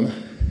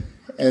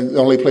the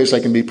only place I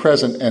can be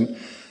present.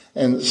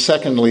 And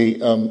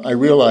secondly, I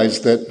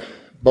realized that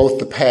both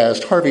the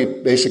past, Harvey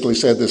basically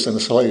said this in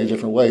a slightly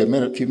different way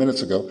a few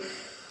minutes ago,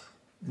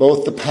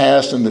 both the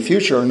past and the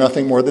future are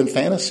nothing more than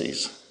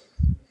fantasies.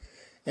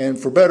 And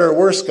for better or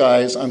worse,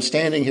 guys, I'm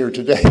standing here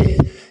today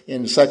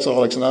in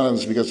Sexaholics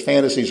Anonymous because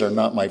fantasies are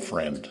not my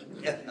friend.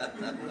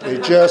 They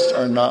just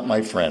are not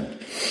my friend.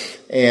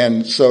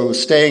 And so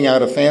staying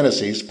out of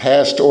fantasies,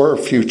 past or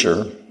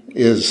future,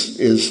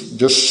 is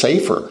just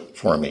safer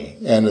for me,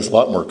 and it's a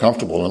lot more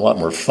comfortable and a lot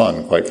more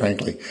fun, quite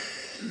frankly.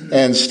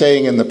 And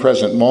staying in the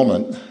present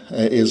moment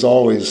is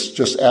always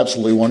just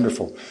absolutely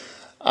wonderful.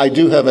 I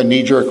do have a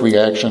knee-jerk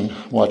reaction,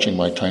 watching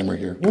my timer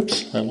here.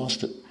 Whoops, I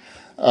lost it.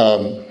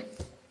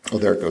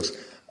 There it goes.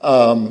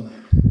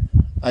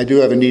 I do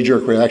have a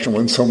knee-jerk reaction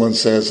when someone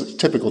says,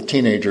 typical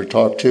teenager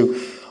talk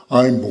too,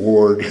 I'm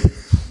bored.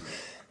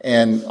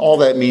 And all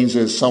that means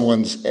is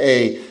someone's,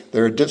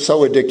 they're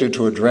so addicted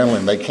to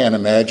adrenaline they can't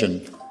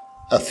imagine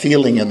a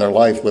feeling in their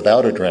life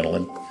without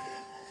adrenaline,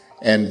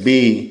 and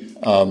B,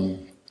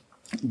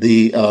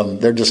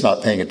 they're just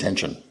not paying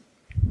attention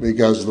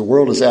because the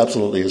world is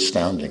absolutely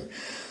astounding.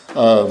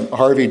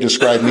 Harvey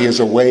described me as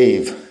a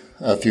wave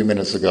a few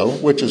minutes ago,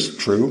 which is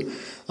true.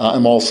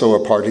 I'm also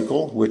a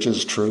particle, which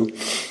is true.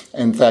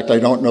 In fact, I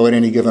don't know at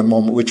any given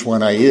moment which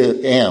one I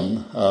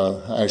am.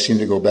 I seem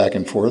to go back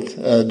and forth.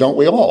 Don't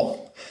we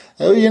all?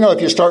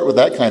 If you start with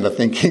that kind of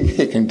thinking,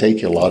 it can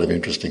take you a lot of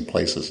interesting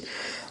places.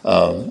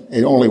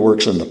 It only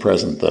works in the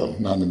present, though,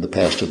 not in the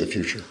past or the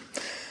future.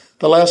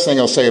 The last thing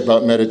I'll say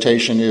about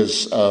meditation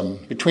is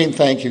between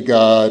thank you,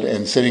 God,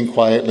 and sitting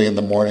quietly in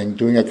the morning,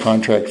 doing a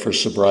contract for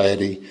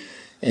sobriety,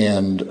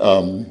 and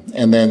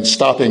then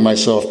stopping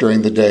myself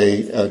during the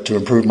day to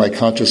improve my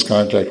conscious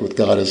contact with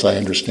God as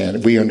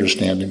we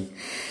understand Him,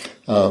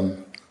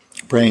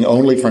 praying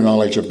only for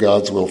knowledge of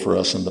God's will for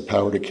us and the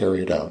power to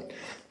carry it out.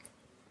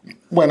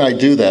 When I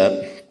do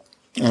that,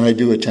 and I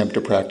do attempt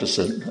to practice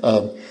it,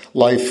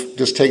 life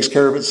just takes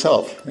care of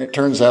itself. It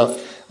turns out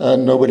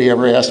nobody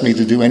ever asked me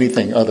to do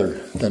anything other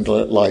than to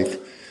let life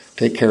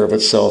take care of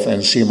itself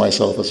and see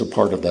myself as a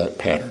part of that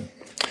pattern.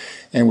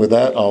 And with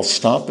that, I'll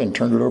stop and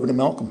turn it over to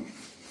Malcolm.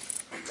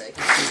 Thank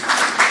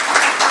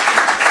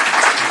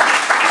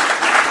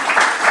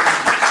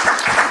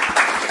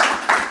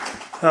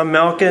you. I'm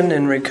Malcolm,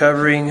 and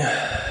recovering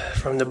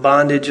from the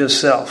bondage of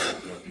self.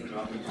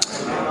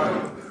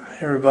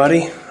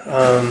 Everybody,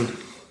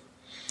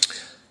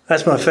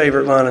 that's my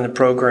favorite line in the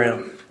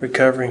program,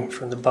 recovering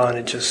from the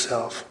bondage of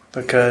self,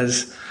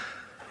 because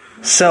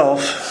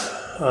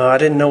self, I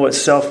didn't know what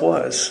self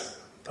was,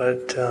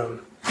 but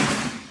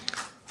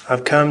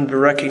I've come to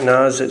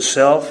recognize that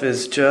self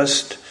is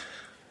just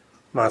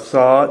my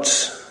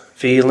thoughts,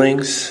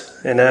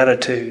 feelings, and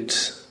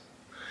attitudes.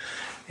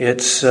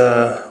 It's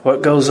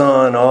what goes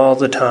on all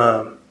the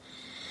time.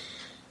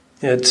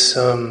 It's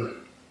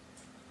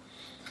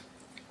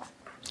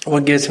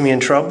what gets me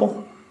in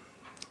trouble.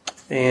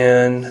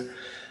 And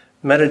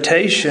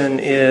meditation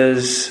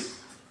is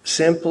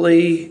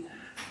simply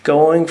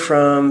going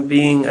from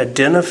being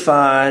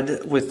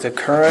identified with the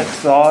current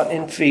thought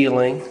and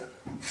feeling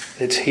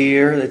that's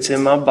here, that's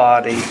in my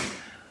body,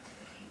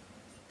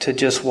 to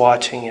just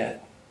watching it,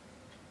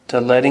 to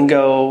letting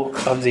go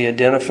of the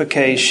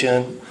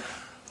identification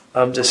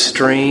of the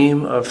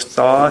stream of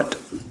thought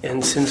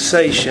and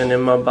sensation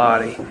in my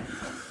body.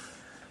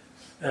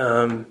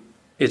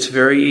 It's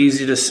very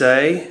easy to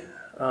say,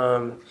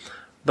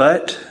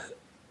 but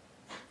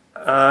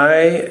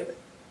I,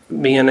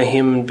 being a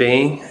human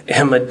being,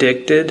 am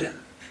addicted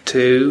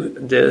to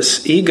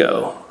this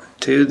ego,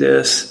 to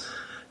this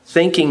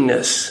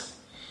thinkingness.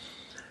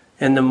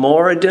 And the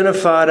more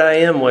identified I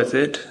am with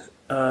it,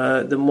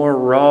 the more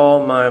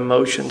raw my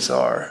emotions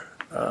are.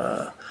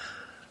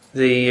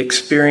 The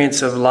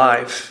experience of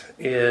life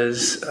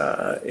is,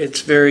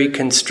 it's very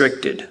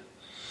constricted.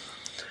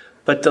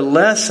 But the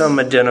less I'm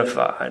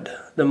identified,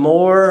 the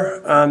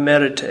more I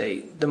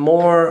meditate, the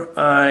more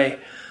I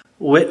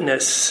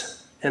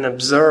witness and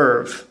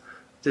observe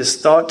this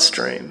thought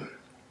stream,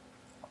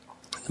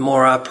 the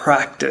more I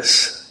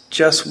practice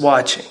just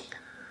watching,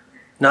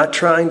 not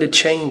trying to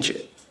change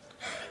it,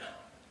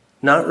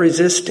 not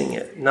resisting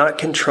it, not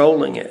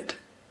controlling it,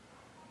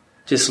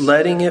 just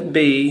letting it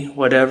be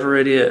whatever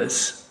it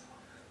is,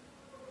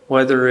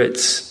 whether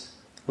it's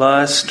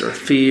lust or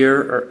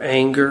fear or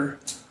anger,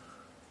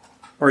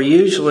 or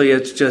usually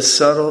it's just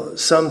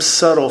some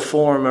subtle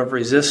form of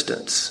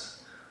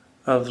resistance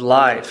of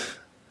life.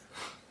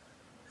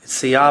 It's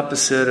the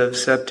opposite of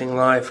accepting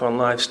life on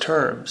life's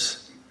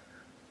terms.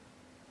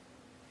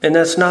 And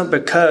that's not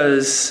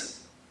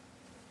because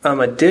I'm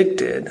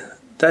addicted.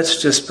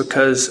 That's just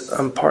because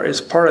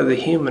it's part of the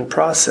human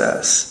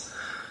process.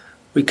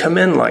 We come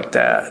in like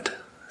that,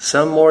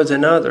 some more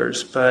than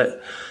others.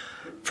 But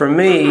for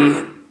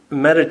me,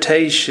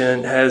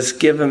 meditation has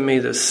given me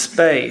the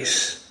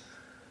space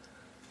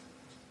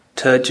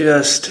to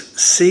just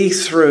see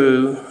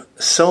through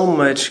so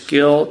much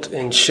guilt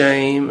and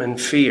shame and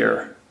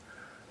fear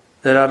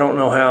that I don't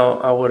know how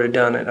I would have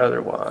done it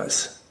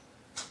otherwise.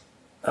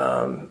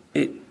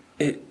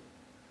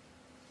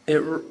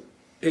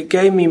 It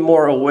gave me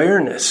more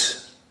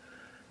awareness,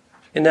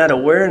 and that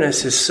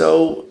awareness is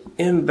so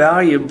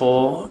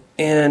invaluable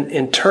in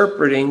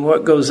interpreting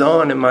what goes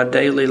on in my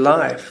daily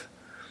life.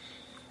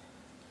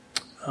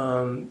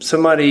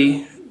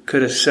 Somebody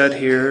could have sat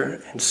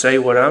here and say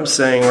what I'm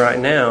saying right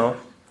now,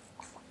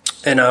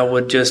 and I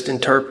would just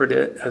interpret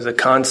it as a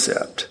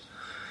concept,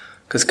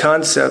 because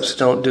concepts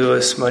don't do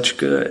us much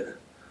good,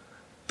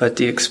 but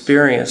the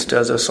experience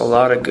does us a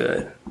lot of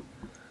good.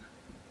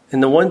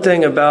 And the one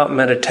thing about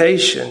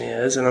meditation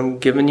is, and I'm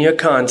giving you a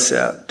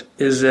concept,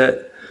 is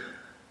that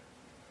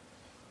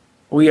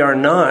we are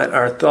not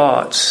our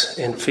thoughts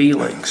and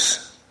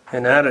feelings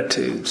and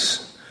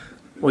attitudes.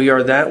 We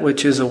are that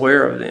which is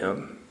aware of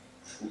them.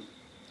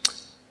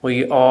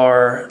 We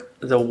are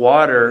the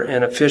water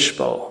in a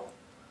fishbowl.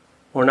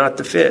 We're not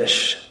the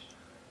fish.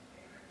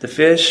 The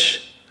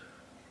fish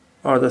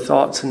are the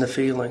thoughts and the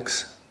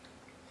feelings.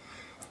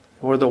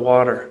 We're the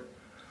water.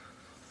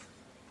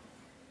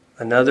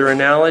 Another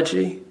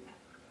analogy,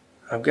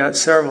 I've got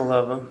several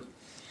of them.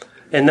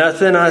 And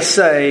nothing I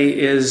say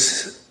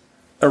is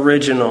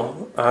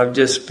original. I've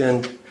just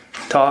been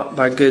taught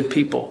by good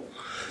people.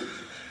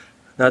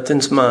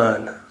 Nothing's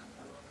mine.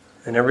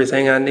 And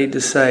everything I need to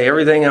say,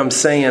 everything I'm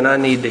saying, I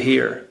need to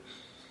hear.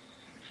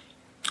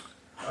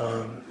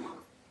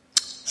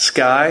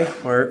 Sky,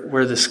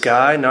 we're the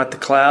sky, not the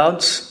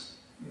clouds.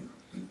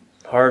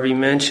 Harvey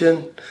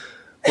mentioned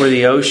we're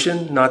the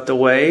ocean, not the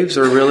waves,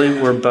 or really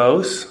we're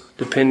both,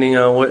 depending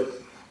on what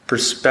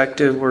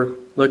perspective we're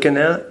looking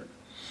at.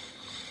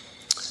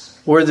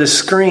 We're the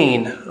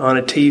screen on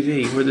a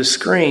TV. We're the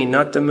screen,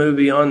 not the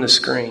movie on the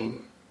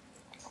screen.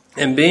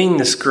 And being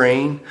the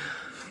screen,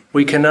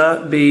 we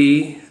cannot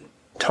be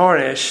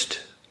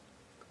tarnished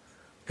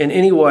in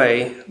any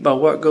way by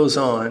what goes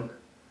on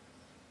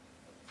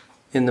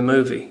in the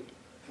movie,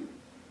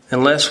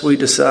 unless we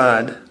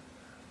decide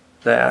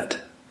that,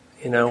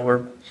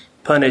 we're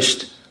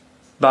punished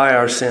by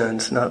our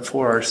sins, not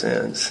for our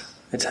sins.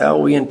 It's how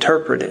we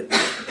interpret it.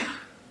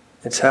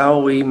 It's how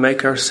we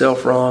make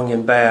ourselves wrong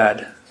and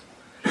bad.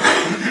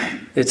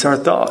 It's our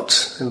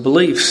thoughts and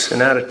beliefs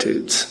and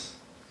attitudes.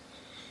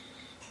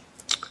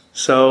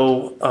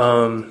 So,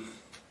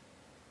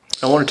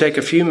 I want to take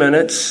a few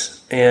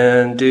minutes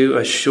and do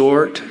a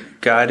short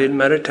guided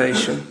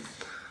meditation.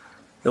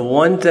 The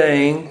one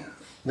thing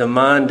the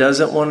mind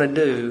doesn't want to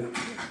do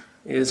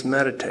is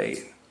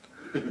meditate.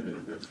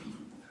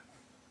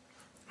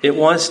 It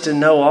wants to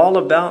know all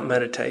about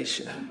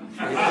meditation.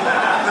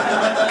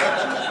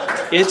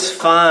 It's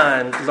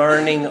fine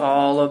learning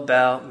all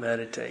about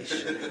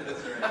meditation.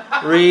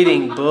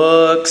 Reading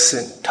books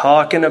and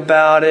talking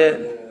about it,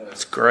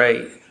 it's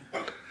great.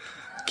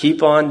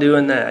 Keep on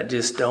doing that.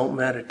 Just don't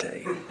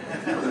meditate.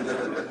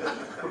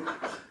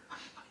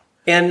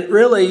 And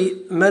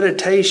really,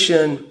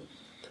 meditation,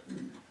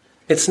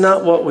 it's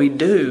not what we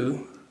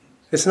do.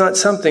 It's not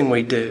something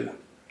we do.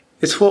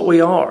 It's what we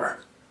are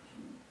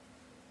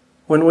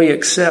when we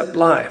accept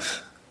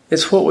life.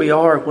 It's what we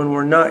are when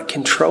we're not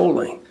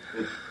controlling.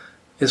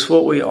 It's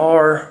what we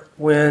are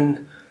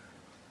when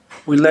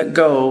we let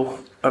go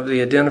of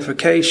the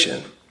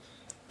identification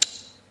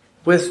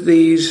with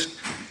these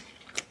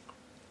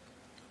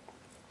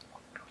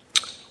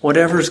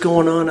whatever's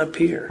going on up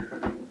here.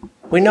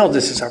 We know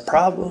this is our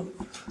problem.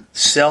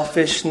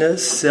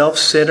 Selfishness,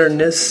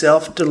 self-centeredness,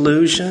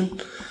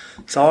 self-delusion.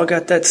 It's all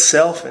got that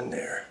self in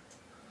there.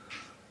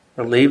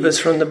 Relieve us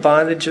from the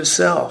bondage of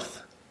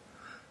self.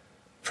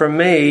 For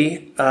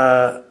me,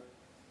 I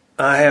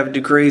have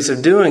degrees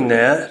of doing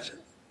that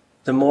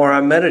the more I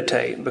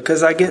meditate,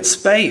 because I get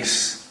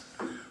space.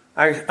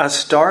 I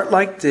start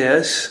like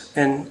this,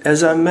 and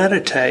as I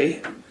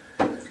meditate,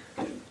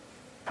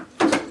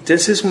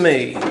 this is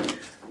me.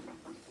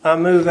 I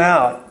move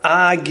out.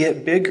 I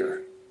get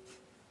bigger.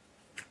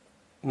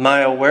 My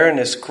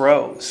awareness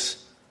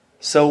grows.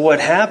 So what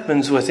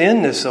happens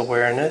within this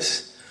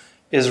awareness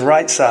is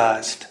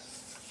right-sized.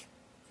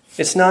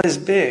 It's not as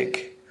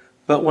big.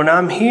 But when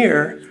I'm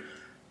here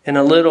and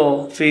a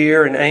little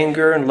fear and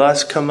anger and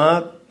lust come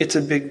up, it's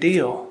a big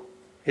deal.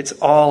 It's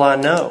all I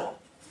know.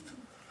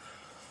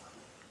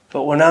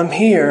 But when I'm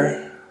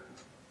here,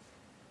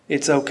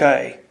 it's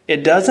okay.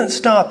 It doesn't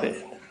stop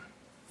it.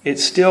 It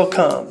still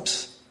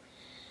comes.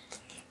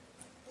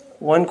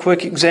 One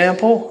quick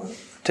example.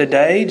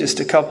 Today, just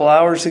a couple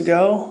hours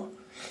ago,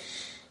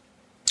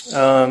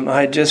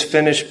 I had just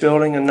finished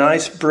building a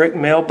nice brick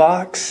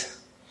mailbox.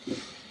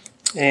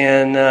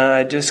 And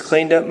I just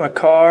cleaned up my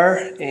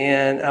car,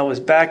 and I was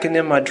backing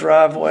in my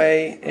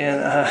driveway,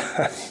 and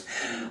I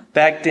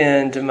backed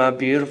into my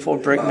beautiful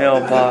brick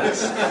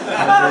mailbox.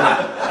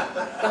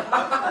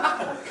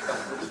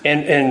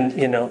 And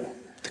you know,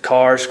 the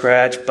car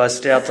scratched,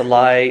 busted out the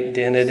light,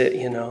 dented it,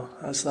 you know.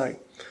 I was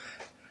like,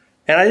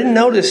 and I didn't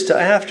notice till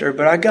after,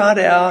 but I got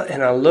out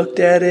and I looked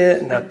at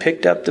it and I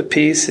picked up the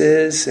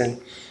pieces,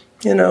 and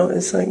you know,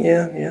 it's like,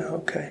 yeah,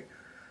 okay.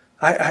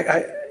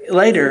 I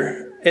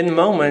later, in the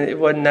moment, it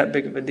wasn't that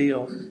big of a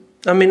deal.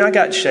 I mean, I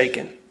got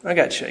shaken,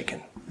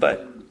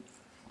 but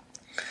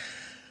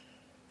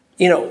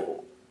you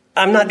know,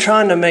 I'm not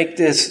trying to make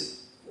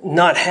this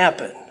not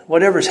happen.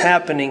 Whatever's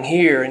happening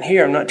here and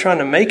here, I'm not trying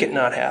to make it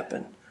not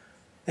happen.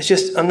 It's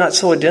just, I'm not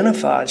so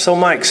identified. So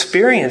my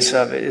experience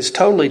of it is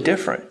totally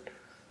different.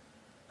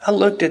 I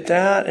looked at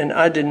that and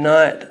I did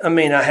not, I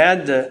mean, I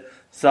had the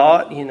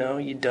thought, you know,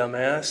 you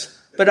dumbass.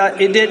 But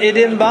it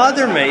didn't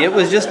bother me. It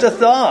was just a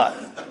thought,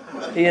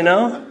 you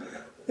know.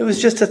 It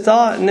was just a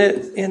thought, and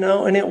it, you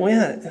know, and it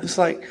went. It was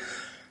like,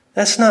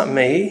 that's not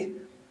me.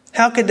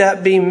 How could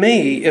that be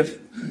me if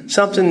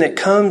something that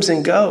comes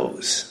and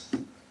goes?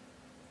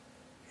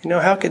 You know,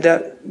 how could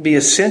that be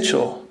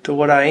essential to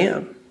what I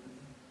am?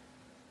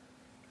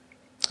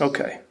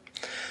 Okay.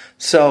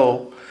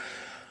 So,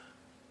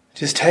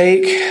 just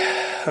take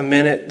a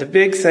minute. The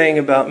big thing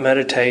about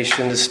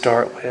meditation to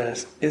start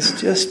with is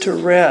just to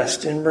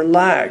rest and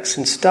relax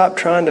and stop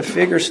trying to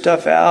figure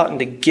stuff out and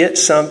to get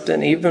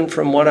something, even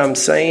from what I'm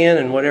saying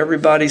and what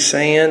everybody's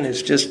saying.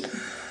 Is just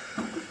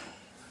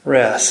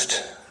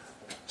rest.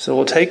 So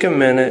we'll take a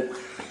minute.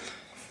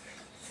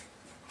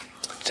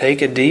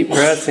 Take a deep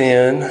breath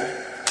in.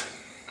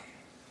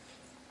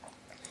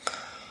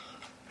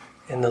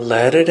 And to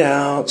let it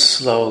out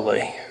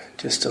slowly.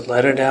 Just to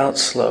let it out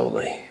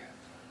slowly.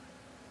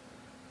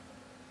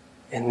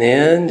 And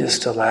then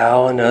just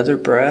allow another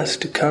breath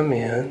to come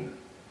in.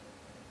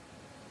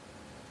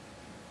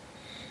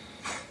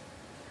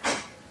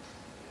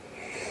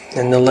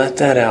 And to let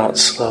that out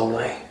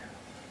slowly.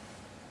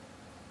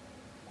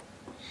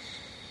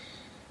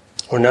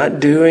 We're not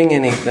doing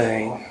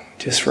anything.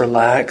 Just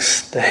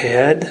relax the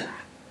head.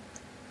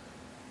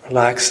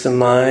 Relax the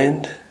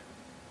mind.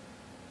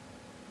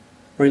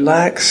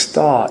 Relax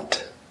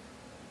thought.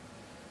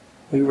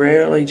 We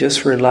rarely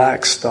just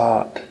relax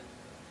thought.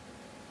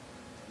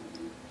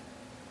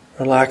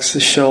 Relax the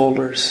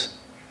shoulders.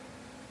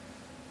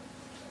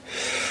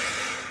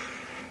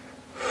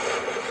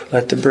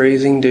 Let the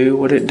breathing do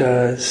what it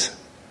does.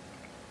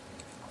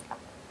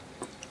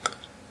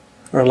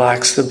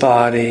 Relax the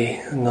body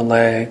and the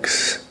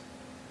legs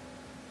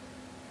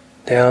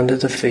down to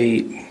the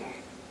feet.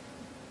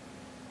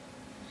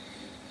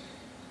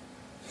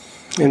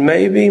 And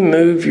maybe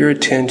move your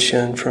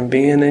attention from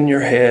being in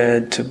your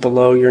head to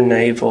below your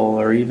navel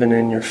or even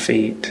in your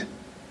feet.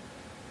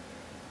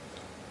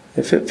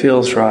 If it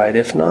feels right.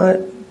 If not,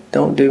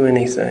 don't do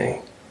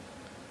anything.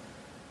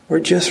 We're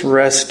just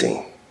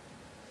resting.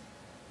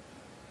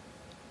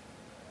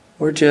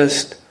 We're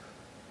just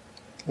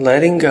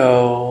letting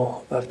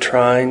go of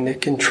trying to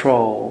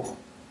control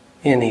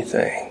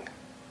anything.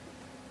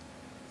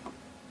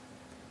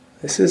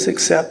 This is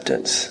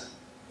acceptance.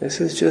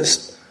 This is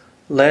just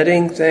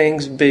letting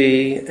things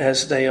be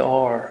as they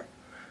are.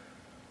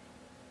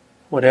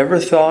 Whatever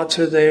thoughts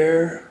are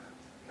there,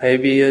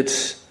 maybe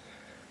it's,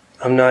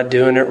 I'm not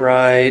doing it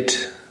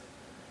right.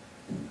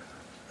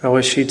 I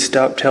wish he'd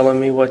stop telling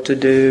me what to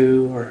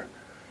do,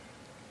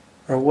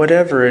 or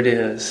whatever it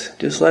is.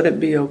 Just let it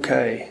be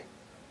okay.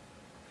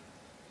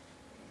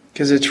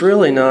 Because it's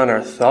really not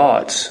our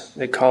thoughts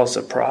that cause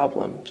the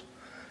problems.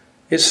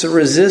 It's the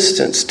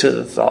resistance to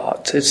the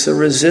thoughts. It's the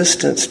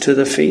resistance to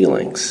the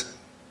feelings.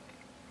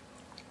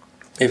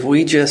 If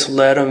we just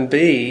let them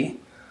be,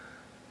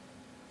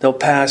 they'll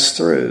pass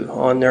through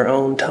on their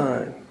own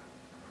time.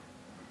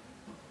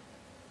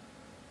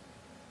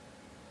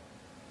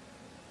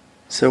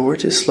 So we're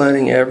just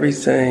letting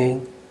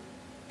everything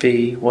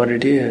be what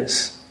it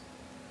is.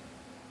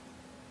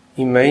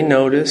 You may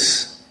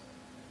notice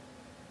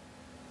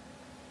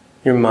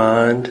your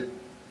mind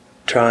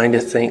trying to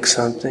think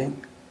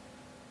something,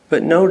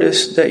 but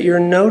notice that you're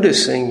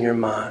noticing your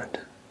mind.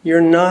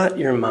 You're not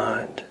your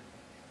mind.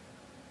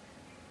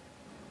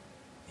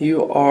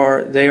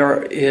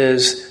 There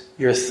is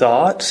your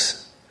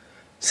thoughts,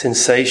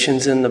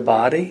 sensations in the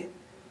body,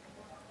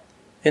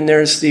 and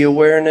there's the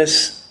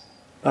awareness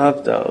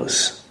of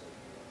those.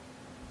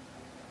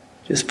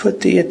 Just put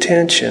the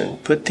attention,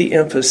 put the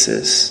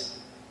emphasis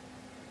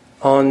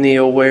on the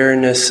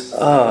awareness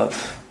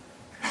of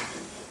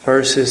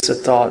versus the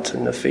thoughts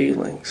and the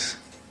feelings.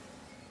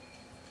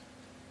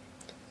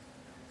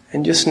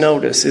 And just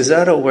notice, is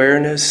that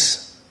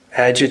awareness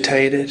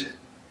agitated?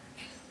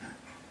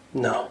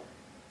 No.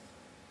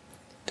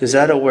 Does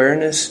that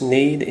awareness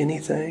need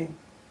anything?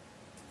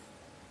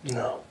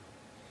 No.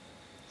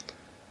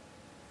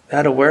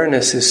 That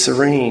awareness is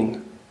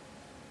serene,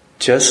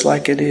 just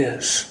like it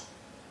is.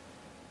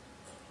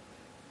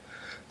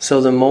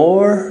 So the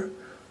more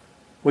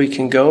we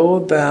can go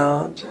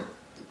about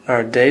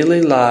our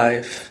daily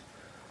life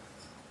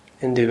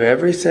and do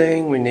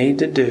everything we need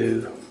to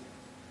do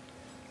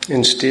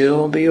and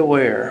still be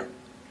aware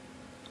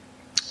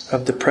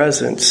of the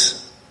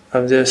presence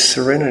of this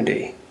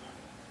serenity,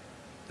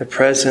 the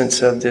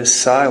presence of this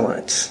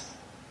silence,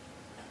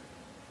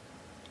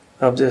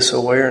 of this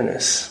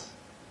awareness.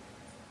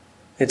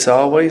 It's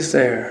always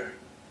there,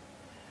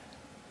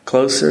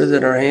 closer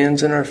than our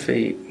hands and our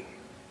feet.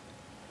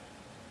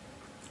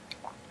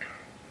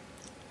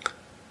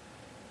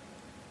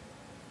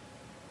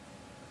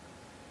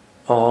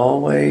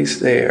 Always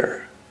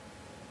there,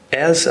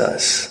 as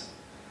us,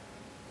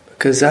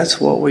 because that's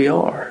what we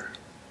are.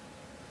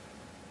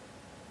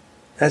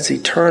 That's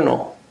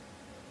eternal.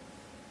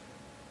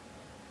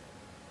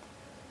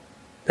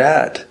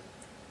 That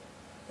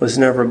was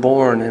never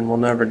born and will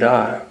never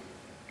die.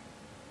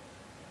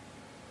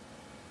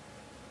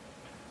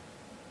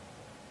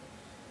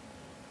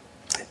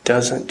 It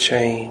doesn't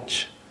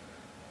change.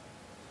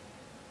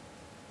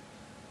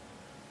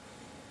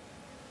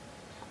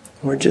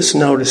 We're just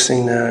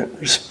noticing that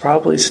there's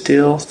probably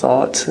still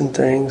thoughts and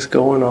things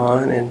going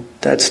on, and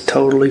that's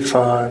totally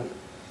fine.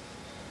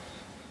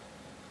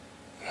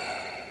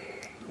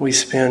 We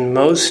spend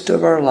most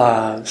of our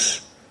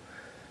lives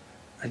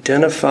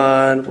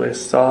identified with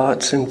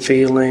thoughts and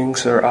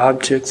feelings or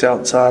objects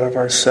outside of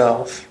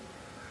ourselves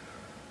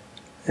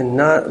and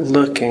not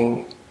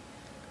looking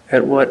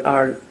at what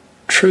our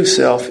true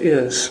self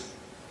is.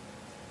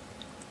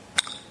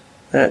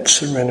 That's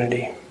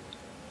serenity.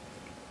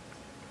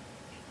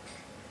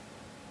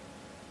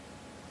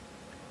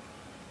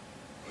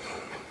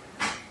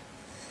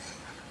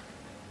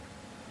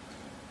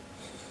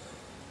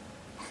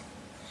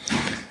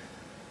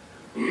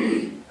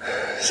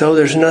 So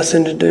there's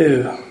nothing to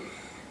do.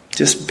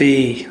 Just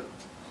be.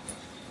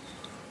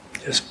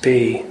 Just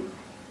be.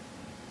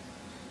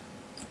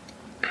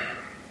 You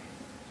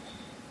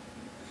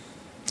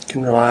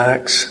can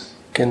relax.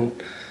 You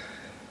can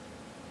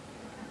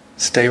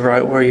stay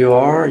right where you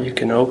are. You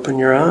can open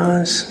your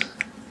eyes.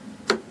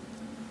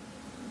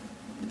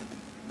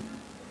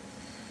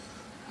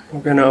 We're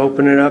going to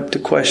open it up to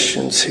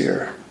questions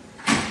here.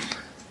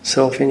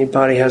 So if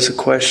anybody has a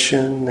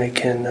question, they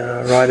can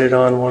write it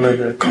on one of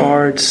the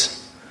cards.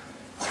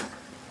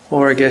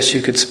 Or I guess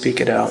you could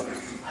speak it out.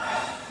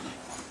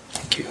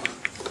 Thank you.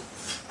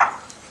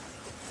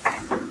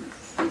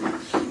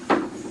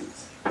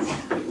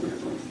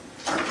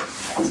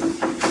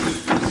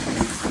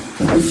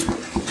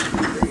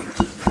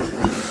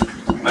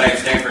 My name's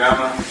Stanford.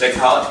 I'm a Tech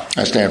College.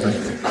 Hi, Stanford.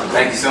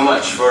 Thank you so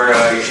much for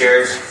your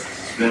shares.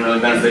 It's been really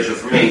beneficial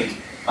for me.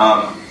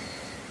 I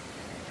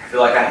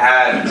feel like I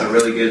had a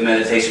really good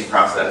meditation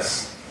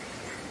process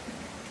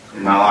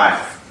in my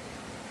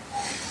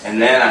life. And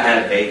then I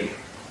had a baby.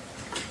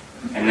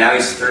 And now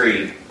he's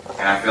 3,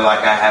 and I feel like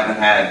I haven't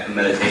had a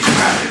meditation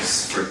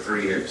practice for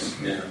 3 years.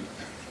 Yeah.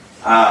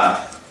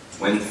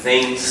 When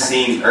things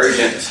seem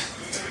urgent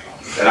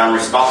that I'm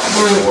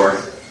responsible for,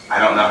 I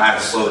don't know how to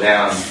slow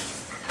down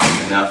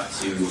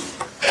enough to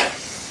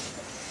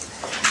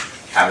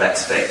have that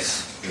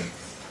space.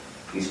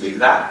 Can you speak to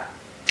that?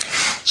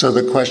 So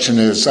the question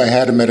is, I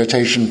had a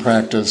meditation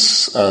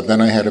practice,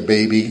 then I had a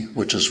baby,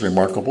 which is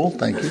remarkable,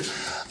 thank you.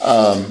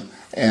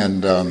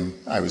 And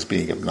I was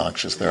being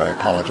obnoxious there, I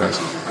apologize.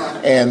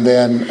 And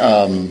then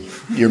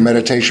your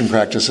meditation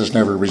practice has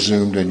never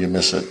resumed and you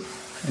miss it,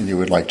 and you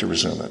would like to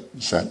resume it.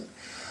 Is that?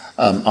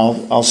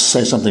 I'll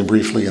say something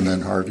briefly, and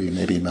then Harvey,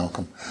 maybe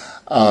Malcolm.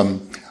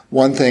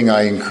 One thing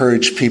I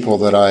encourage people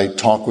that I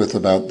talk with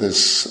about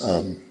this,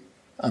 I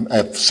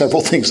have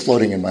several things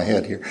floating in my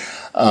head here,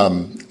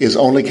 is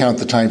only count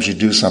the times you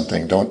do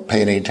something. Don't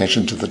pay any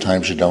attention to the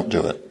times you don't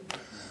do it.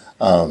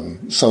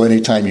 So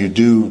anytime you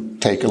do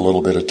take a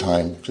little bit of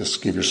time,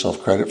 just give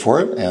yourself credit for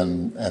it.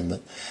 And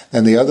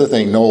the other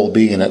thing, Noel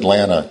B. in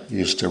Atlanta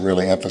used to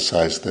really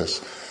emphasize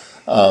this.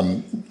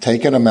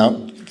 Take an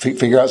amount,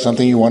 figure out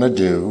something you want to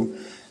do,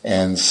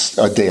 and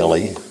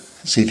daily.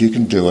 See if you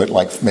can do it,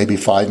 like maybe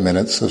 5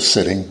 minutes of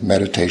sitting,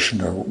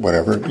 meditation or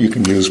whatever. You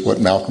can use what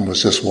Malcolm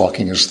was just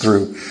walking us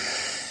through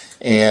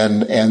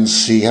and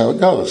see how it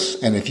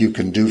goes. And if you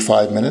can do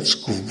 5 minutes,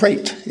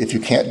 great. If you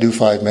can't do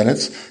 5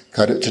 minutes,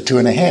 cut it to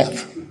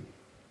 2.5.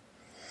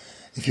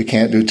 If you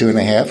can't do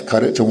 2.5,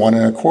 cut it to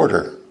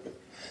 1.25.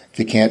 If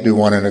you can't do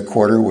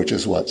 1.25, which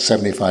is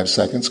 75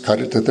 seconds, cut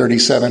it to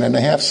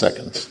 37.5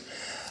 seconds.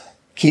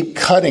 Keep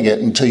cutting it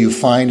until you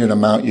find an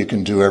amount you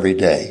can do every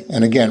day.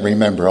 And again,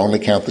 remember, only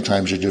count the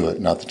times you do it,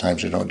 not the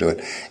times you don't do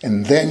it.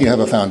 And then you have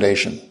a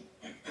foundation.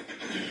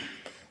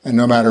 And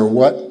no matter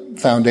what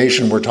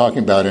foundation we're talking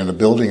about in a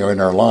building or in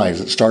our lives,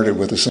 it started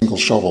with a single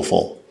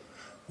shovelful,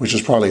 which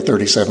is probably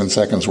 37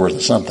 seconds worth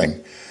of something.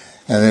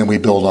 And then we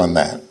build on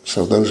that.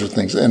 So those are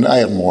things. And I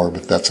have more,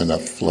 but that's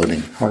enough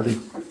floating. Harvey?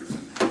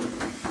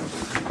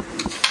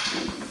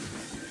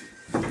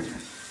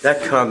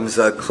 That comes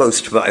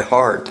close to my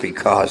heart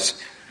because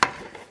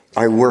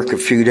I work a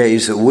few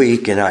days a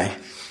week and I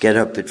get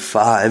up at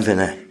 5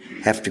 and I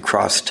have to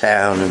cross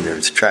town and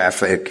there's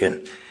traffic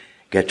and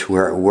get to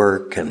where I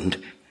work. And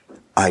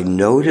I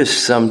notice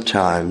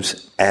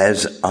sometimes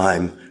as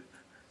I'm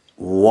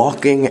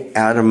walking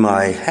out of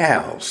my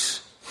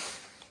house,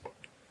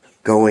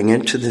 going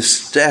into the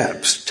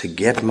steps to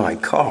get my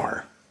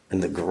car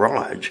in the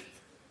garage,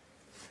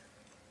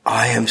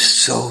 I am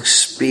so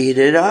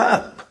speeded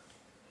up.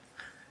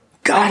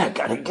 God, I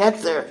gotta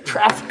get there.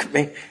 Traffic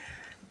me.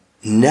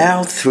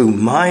 Now through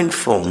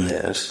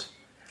mindfulness,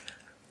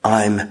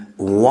 I'm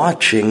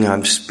watching,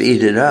 I'm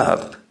speeded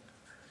up,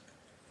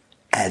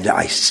 and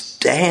I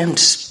stand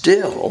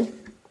still,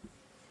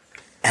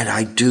 and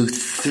I do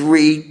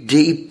 3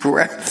 deep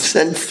breaths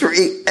and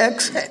 3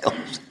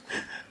 exhales.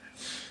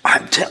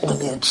 I'm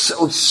telling you, it's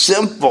so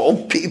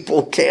simple,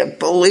 people can't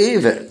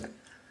believe it.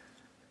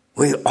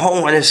 We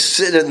all want to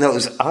sit in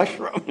those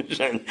ashrams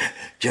and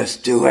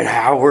just do it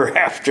hour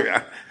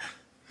after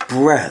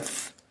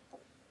breath.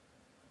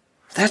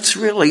 That's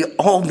really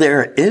all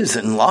there is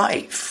in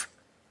life.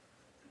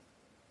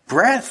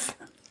 Breath.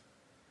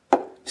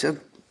 So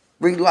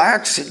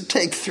relax and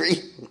take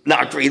 3,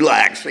 not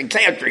relax, we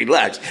can't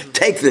relax.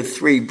 Take the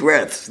 3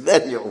 breaths,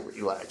 then you'll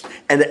relax.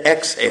 And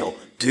exhale.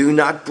 Do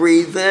not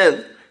breathe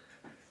in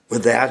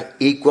without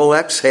equal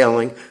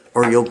exhaling,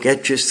 or you'll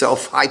get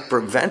yourself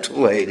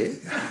hyperventilated,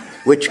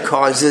 which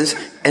causes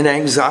an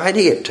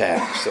anxiety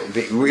attack. So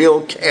be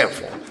real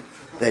careful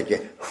that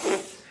you,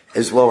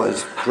 as well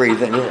as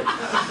breathing in.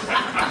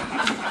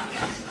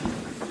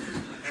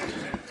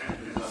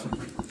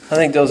 I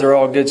think those are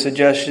all good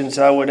suggestions.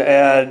 I would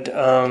add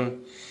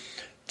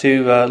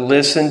to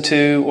listen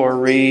to or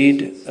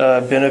read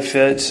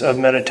benefits of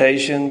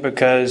meditation,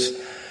 because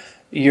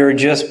you're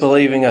just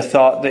believing a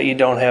thought that you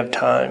don't have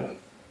time.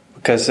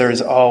 Because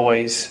there's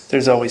always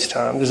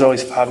time. There's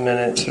always 5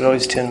 minutes. There's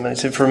always 10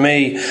 minutes. And for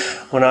me,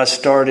 when I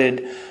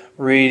started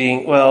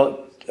reading,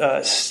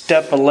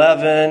 step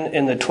 11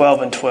 in the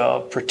 12 and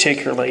 12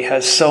 particularly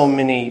has so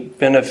many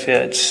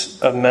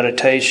benefits of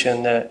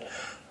meditation that,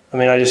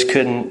 I just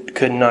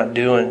could not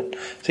do it.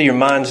 So your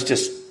mind's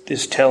just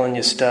is telling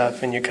you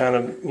stuff, and you're kind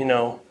of,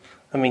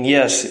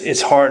 yes,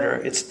 it's harder,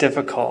 it's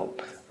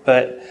difficult,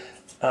 but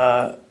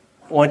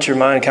once your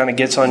mind kind of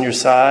gets on your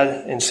side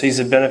and sees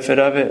the benefit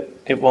of it,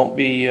 it won't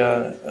be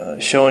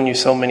showing you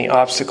so many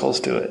obstacles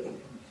to it.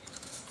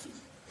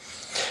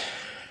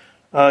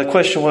 The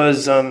question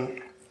was,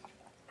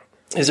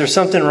 is there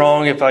something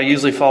wrong if I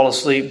usually fall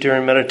asleep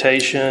during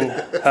meditation?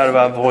 How do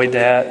I avoid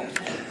that?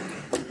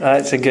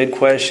 It's a good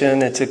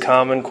question. It's a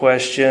common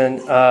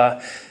question.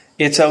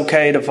 It's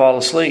okay to fall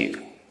asleep.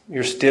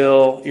 You're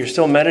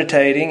still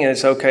meditating, and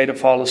it's okay to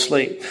fall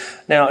asleep.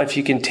 Now, if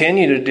you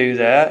continue to do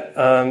that,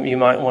 you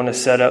might want to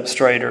sit up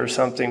straighter or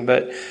something.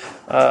 But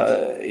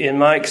in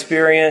my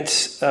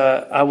experience,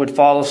 I would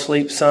fall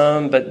asleep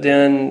some, but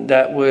then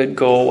that would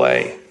go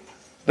away.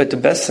 But the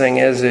best thing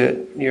is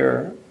that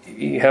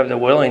you have the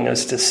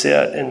willingness to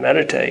sit and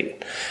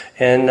meditate,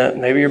 and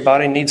maybe your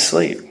body needs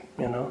sleep.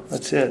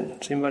 That's it.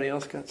 Does anybody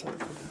else got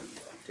something?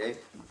 Okay.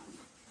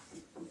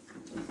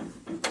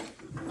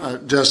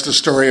 Just a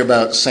story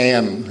about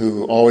Sam,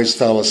 who always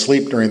fell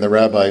asleep during the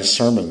rabbi's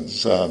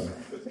sermons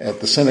at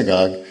the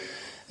synagogue.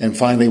 And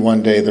finally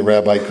one day the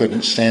rabbi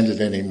couldn't stand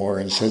it anymore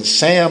and said,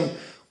 "Sam,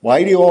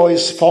 why do you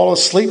always fall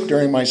asleep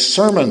during my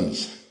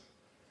sermons?"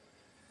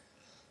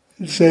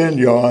 And Sam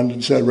yawned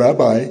and said,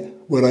 "Rabbi,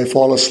 would I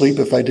fall asleep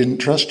if I didn't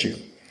trust you?"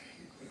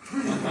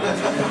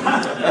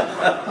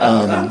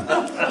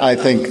 I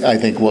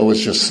think what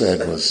was just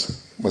said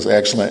was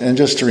excellent. And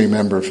just to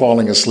remember,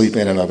 falling asleep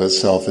in and of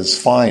itself is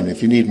fine.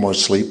 If you need more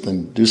sleep,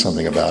 then do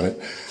something about it.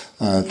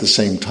 At the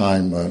same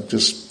time,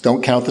 just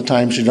don't count the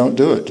times you don't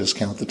do it. Just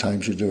count the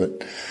times you do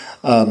it.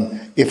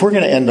 If we're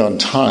going to end on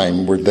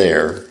time, we're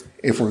there.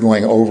 If we're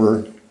going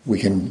over, we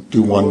can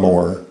do one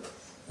more.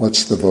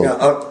 What's the vote?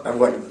 No, I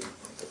want to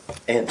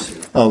answer.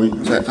 Oh,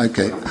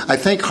 okay. I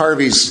think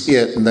Harvey's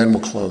it, and then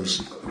we'll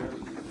close.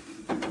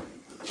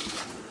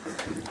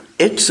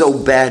 It's so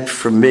bad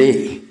for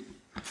me.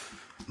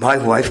 My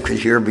wife could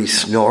hear me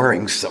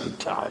snoring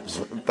sometimes,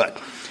 but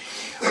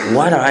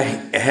what I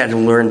had to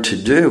learn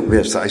to do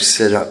is I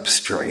sit up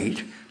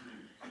straight,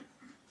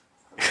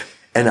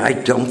 and I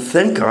don't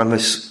think I'm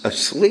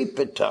asleep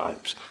at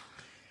times.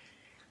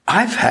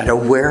 I've had to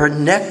wear a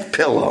neck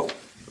pillow,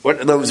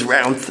 one of those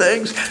round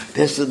things.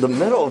 This in the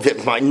middle of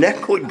it, my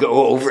neck would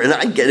go over, and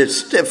I'd get a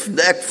stiff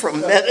neck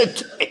from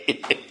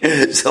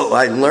meditating. So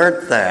I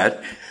learned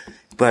that.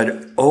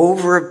 But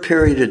over a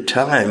period of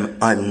time,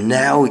 I'm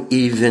now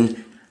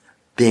even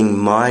being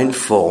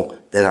mindful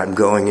that I'm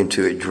going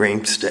into a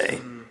dream state.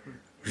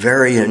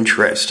 Very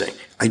interesting.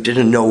 I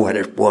didn't know what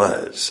it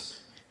was.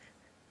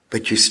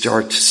 But you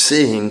start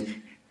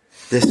seeing,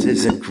 this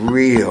isn't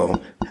real.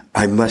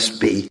 I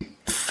must be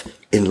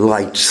in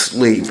light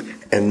sleep.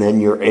 And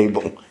then you're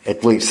able,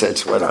 at least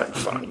that's what I'm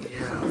finding.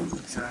 Yeah,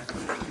 exactly.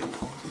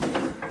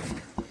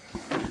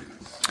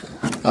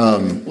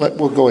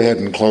 We'll go ahead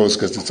and close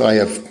because I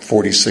have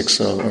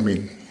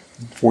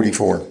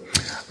 44.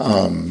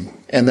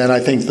 And then I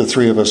think the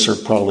three of us are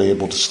probably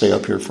able to stay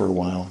up here for a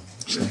while.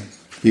 So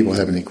if people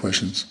have any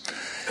questions.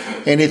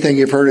 Anything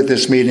you've heard at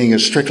this meeting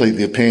is strictly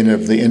the opinion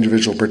of the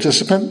individual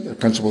participant. The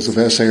principles of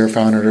SA are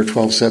found in our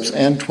 12 steps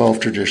and 12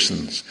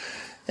 traditions.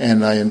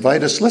 And I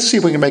invite us, let's see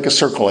if we can make a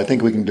circle. I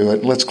think we can do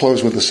it. Let's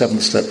close with the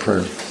 7th step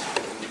prayer.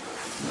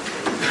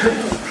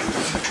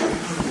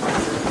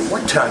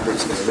 What time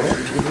is dinner?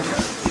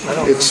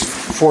 It's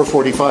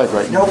 4:45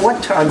 right now. No,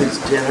 what time is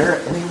dinner?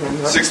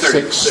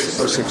 6:30.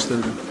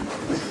 6:30.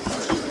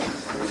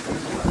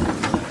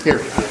 Here.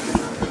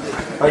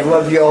 I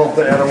love you all,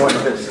 but I don't want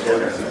to miss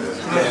dinner.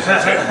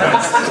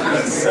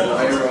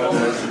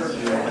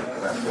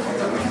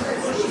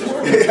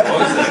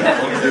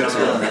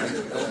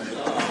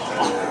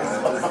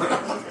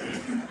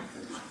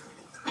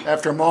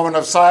 After a moment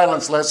of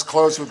silence, let's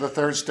close with the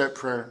 3rd step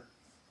prayer.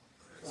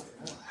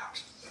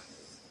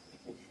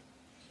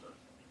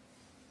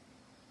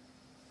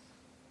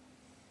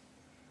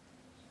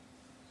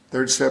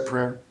 Third step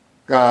prayer.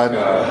 God,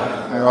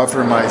 I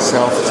offer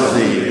myself to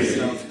Thee,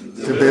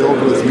 to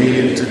build with me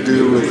and to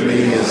do with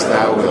me as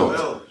Thou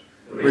wilt.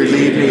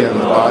 Relieve me in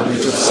the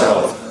bondage of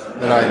self,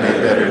 that I may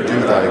better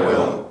do Thy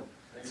will.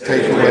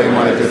 Take away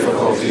my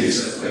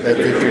difficulties, that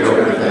victory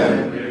over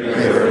them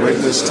may bear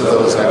witness to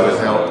those I would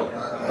help,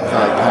 of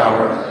Thy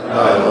power,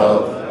 Thy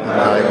love, and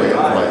Thy way of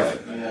life.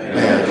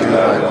 May I do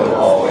Thy will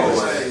always.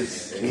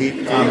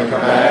 Keep coming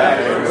back,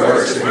 and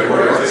works and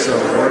works, so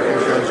work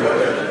with your joy.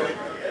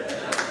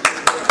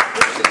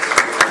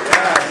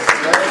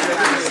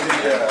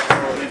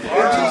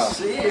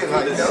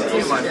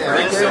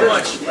 Thanks so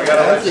much.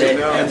 Thank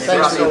you. And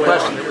thanks for your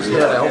question. It was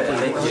good. I hope we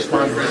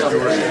responded to some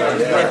of it.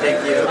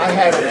 Thank you. I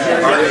had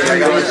 3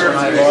 weeks when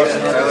I lost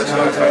another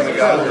time. It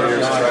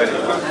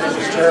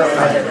was terrible. I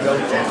had to go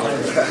down.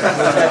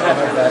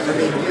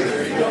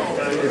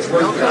 It's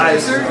worth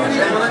guys.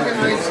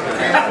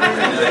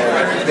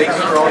 Thanks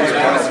for all your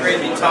help. It's great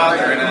to be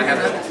talking, and I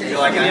have to feel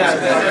like I have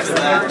to.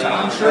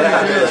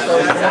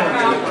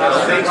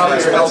 Thanks for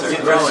your help in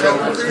growing.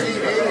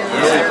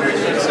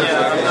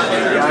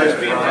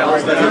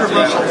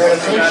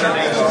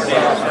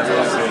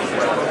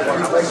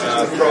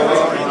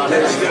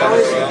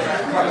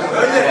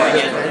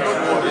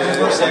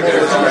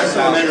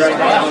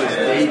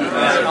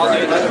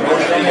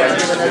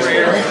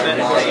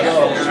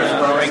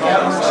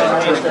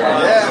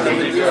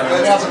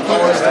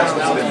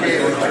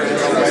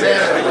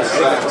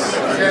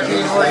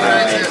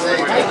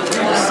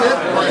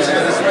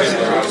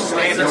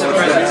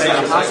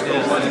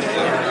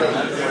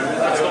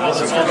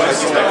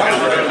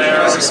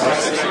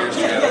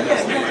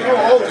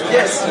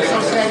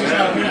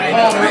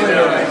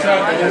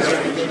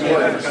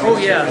 Oh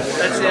yeah,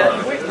 that's it.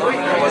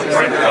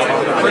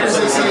 What is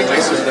this? I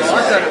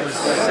thought it was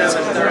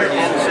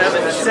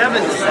 7:30.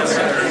 7 to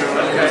 7:30.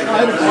 Okay.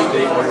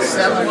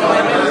 7.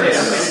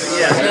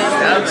 Yeah.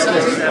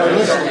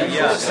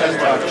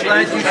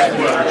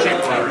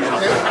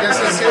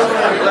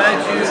 Glad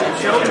you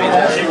showed me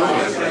that.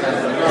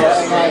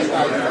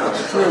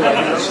 It's true.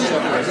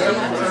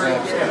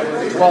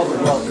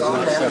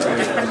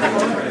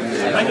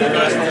 Thank you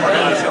guys for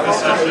organizing this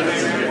session.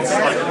 It's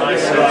like a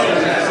nice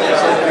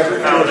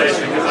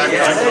foundation because I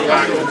go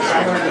back to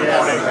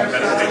morning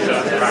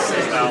meditation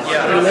practice now.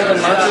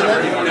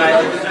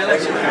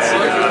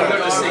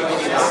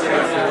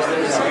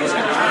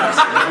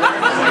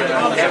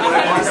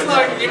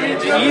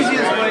 The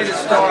easiest way to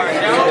start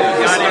is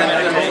guided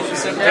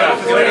meditation.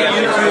 Go to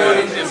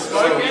YouTube and just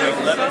 11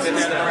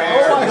 minutes of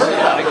prayer.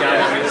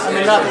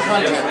 Not the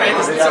content.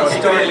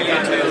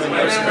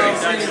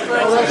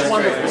 Oh, that's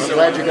wonderful. I'm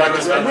glad you got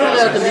this. I'm really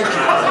glad to meet you,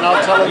 and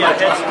I'll tell them.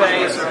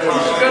 Headspace.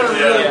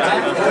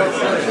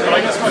 But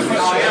I guess my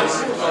question is,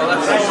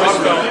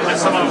 and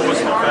some of it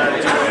was not bad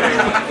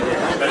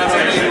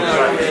meditation,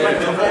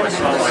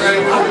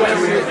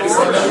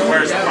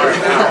 where's the higher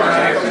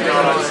power? You know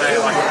what I'm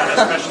saying? Like, and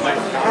especially, I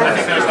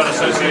think there's that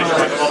association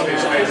with a lot of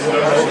these spaces.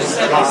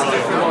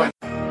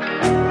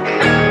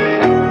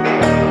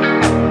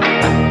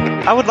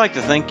 I would like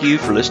to thank you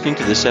for listening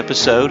to this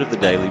episode of the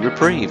Daily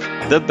Reprieve,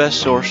 the best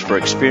source for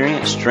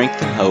experience,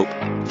 strength, and hope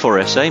for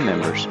SA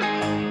members.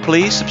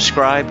 Please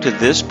subscribe to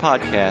this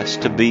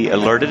podcast to be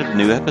alerted of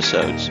new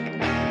episodes.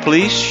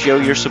 Please show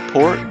your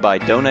support by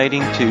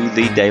donating to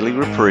the Daily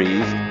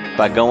Reprieve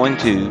by going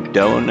to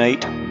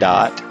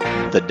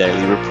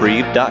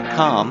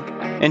donate.thedailyreprieve.com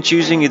and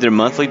choosing either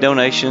monthly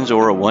donations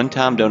or a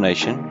one-time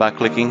donation by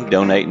clicking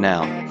Donate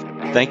Now.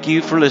 Thank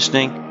you for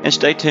listening, and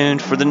stay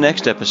tuned for the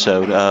next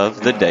episode of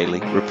The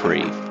Daily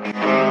Reprieve.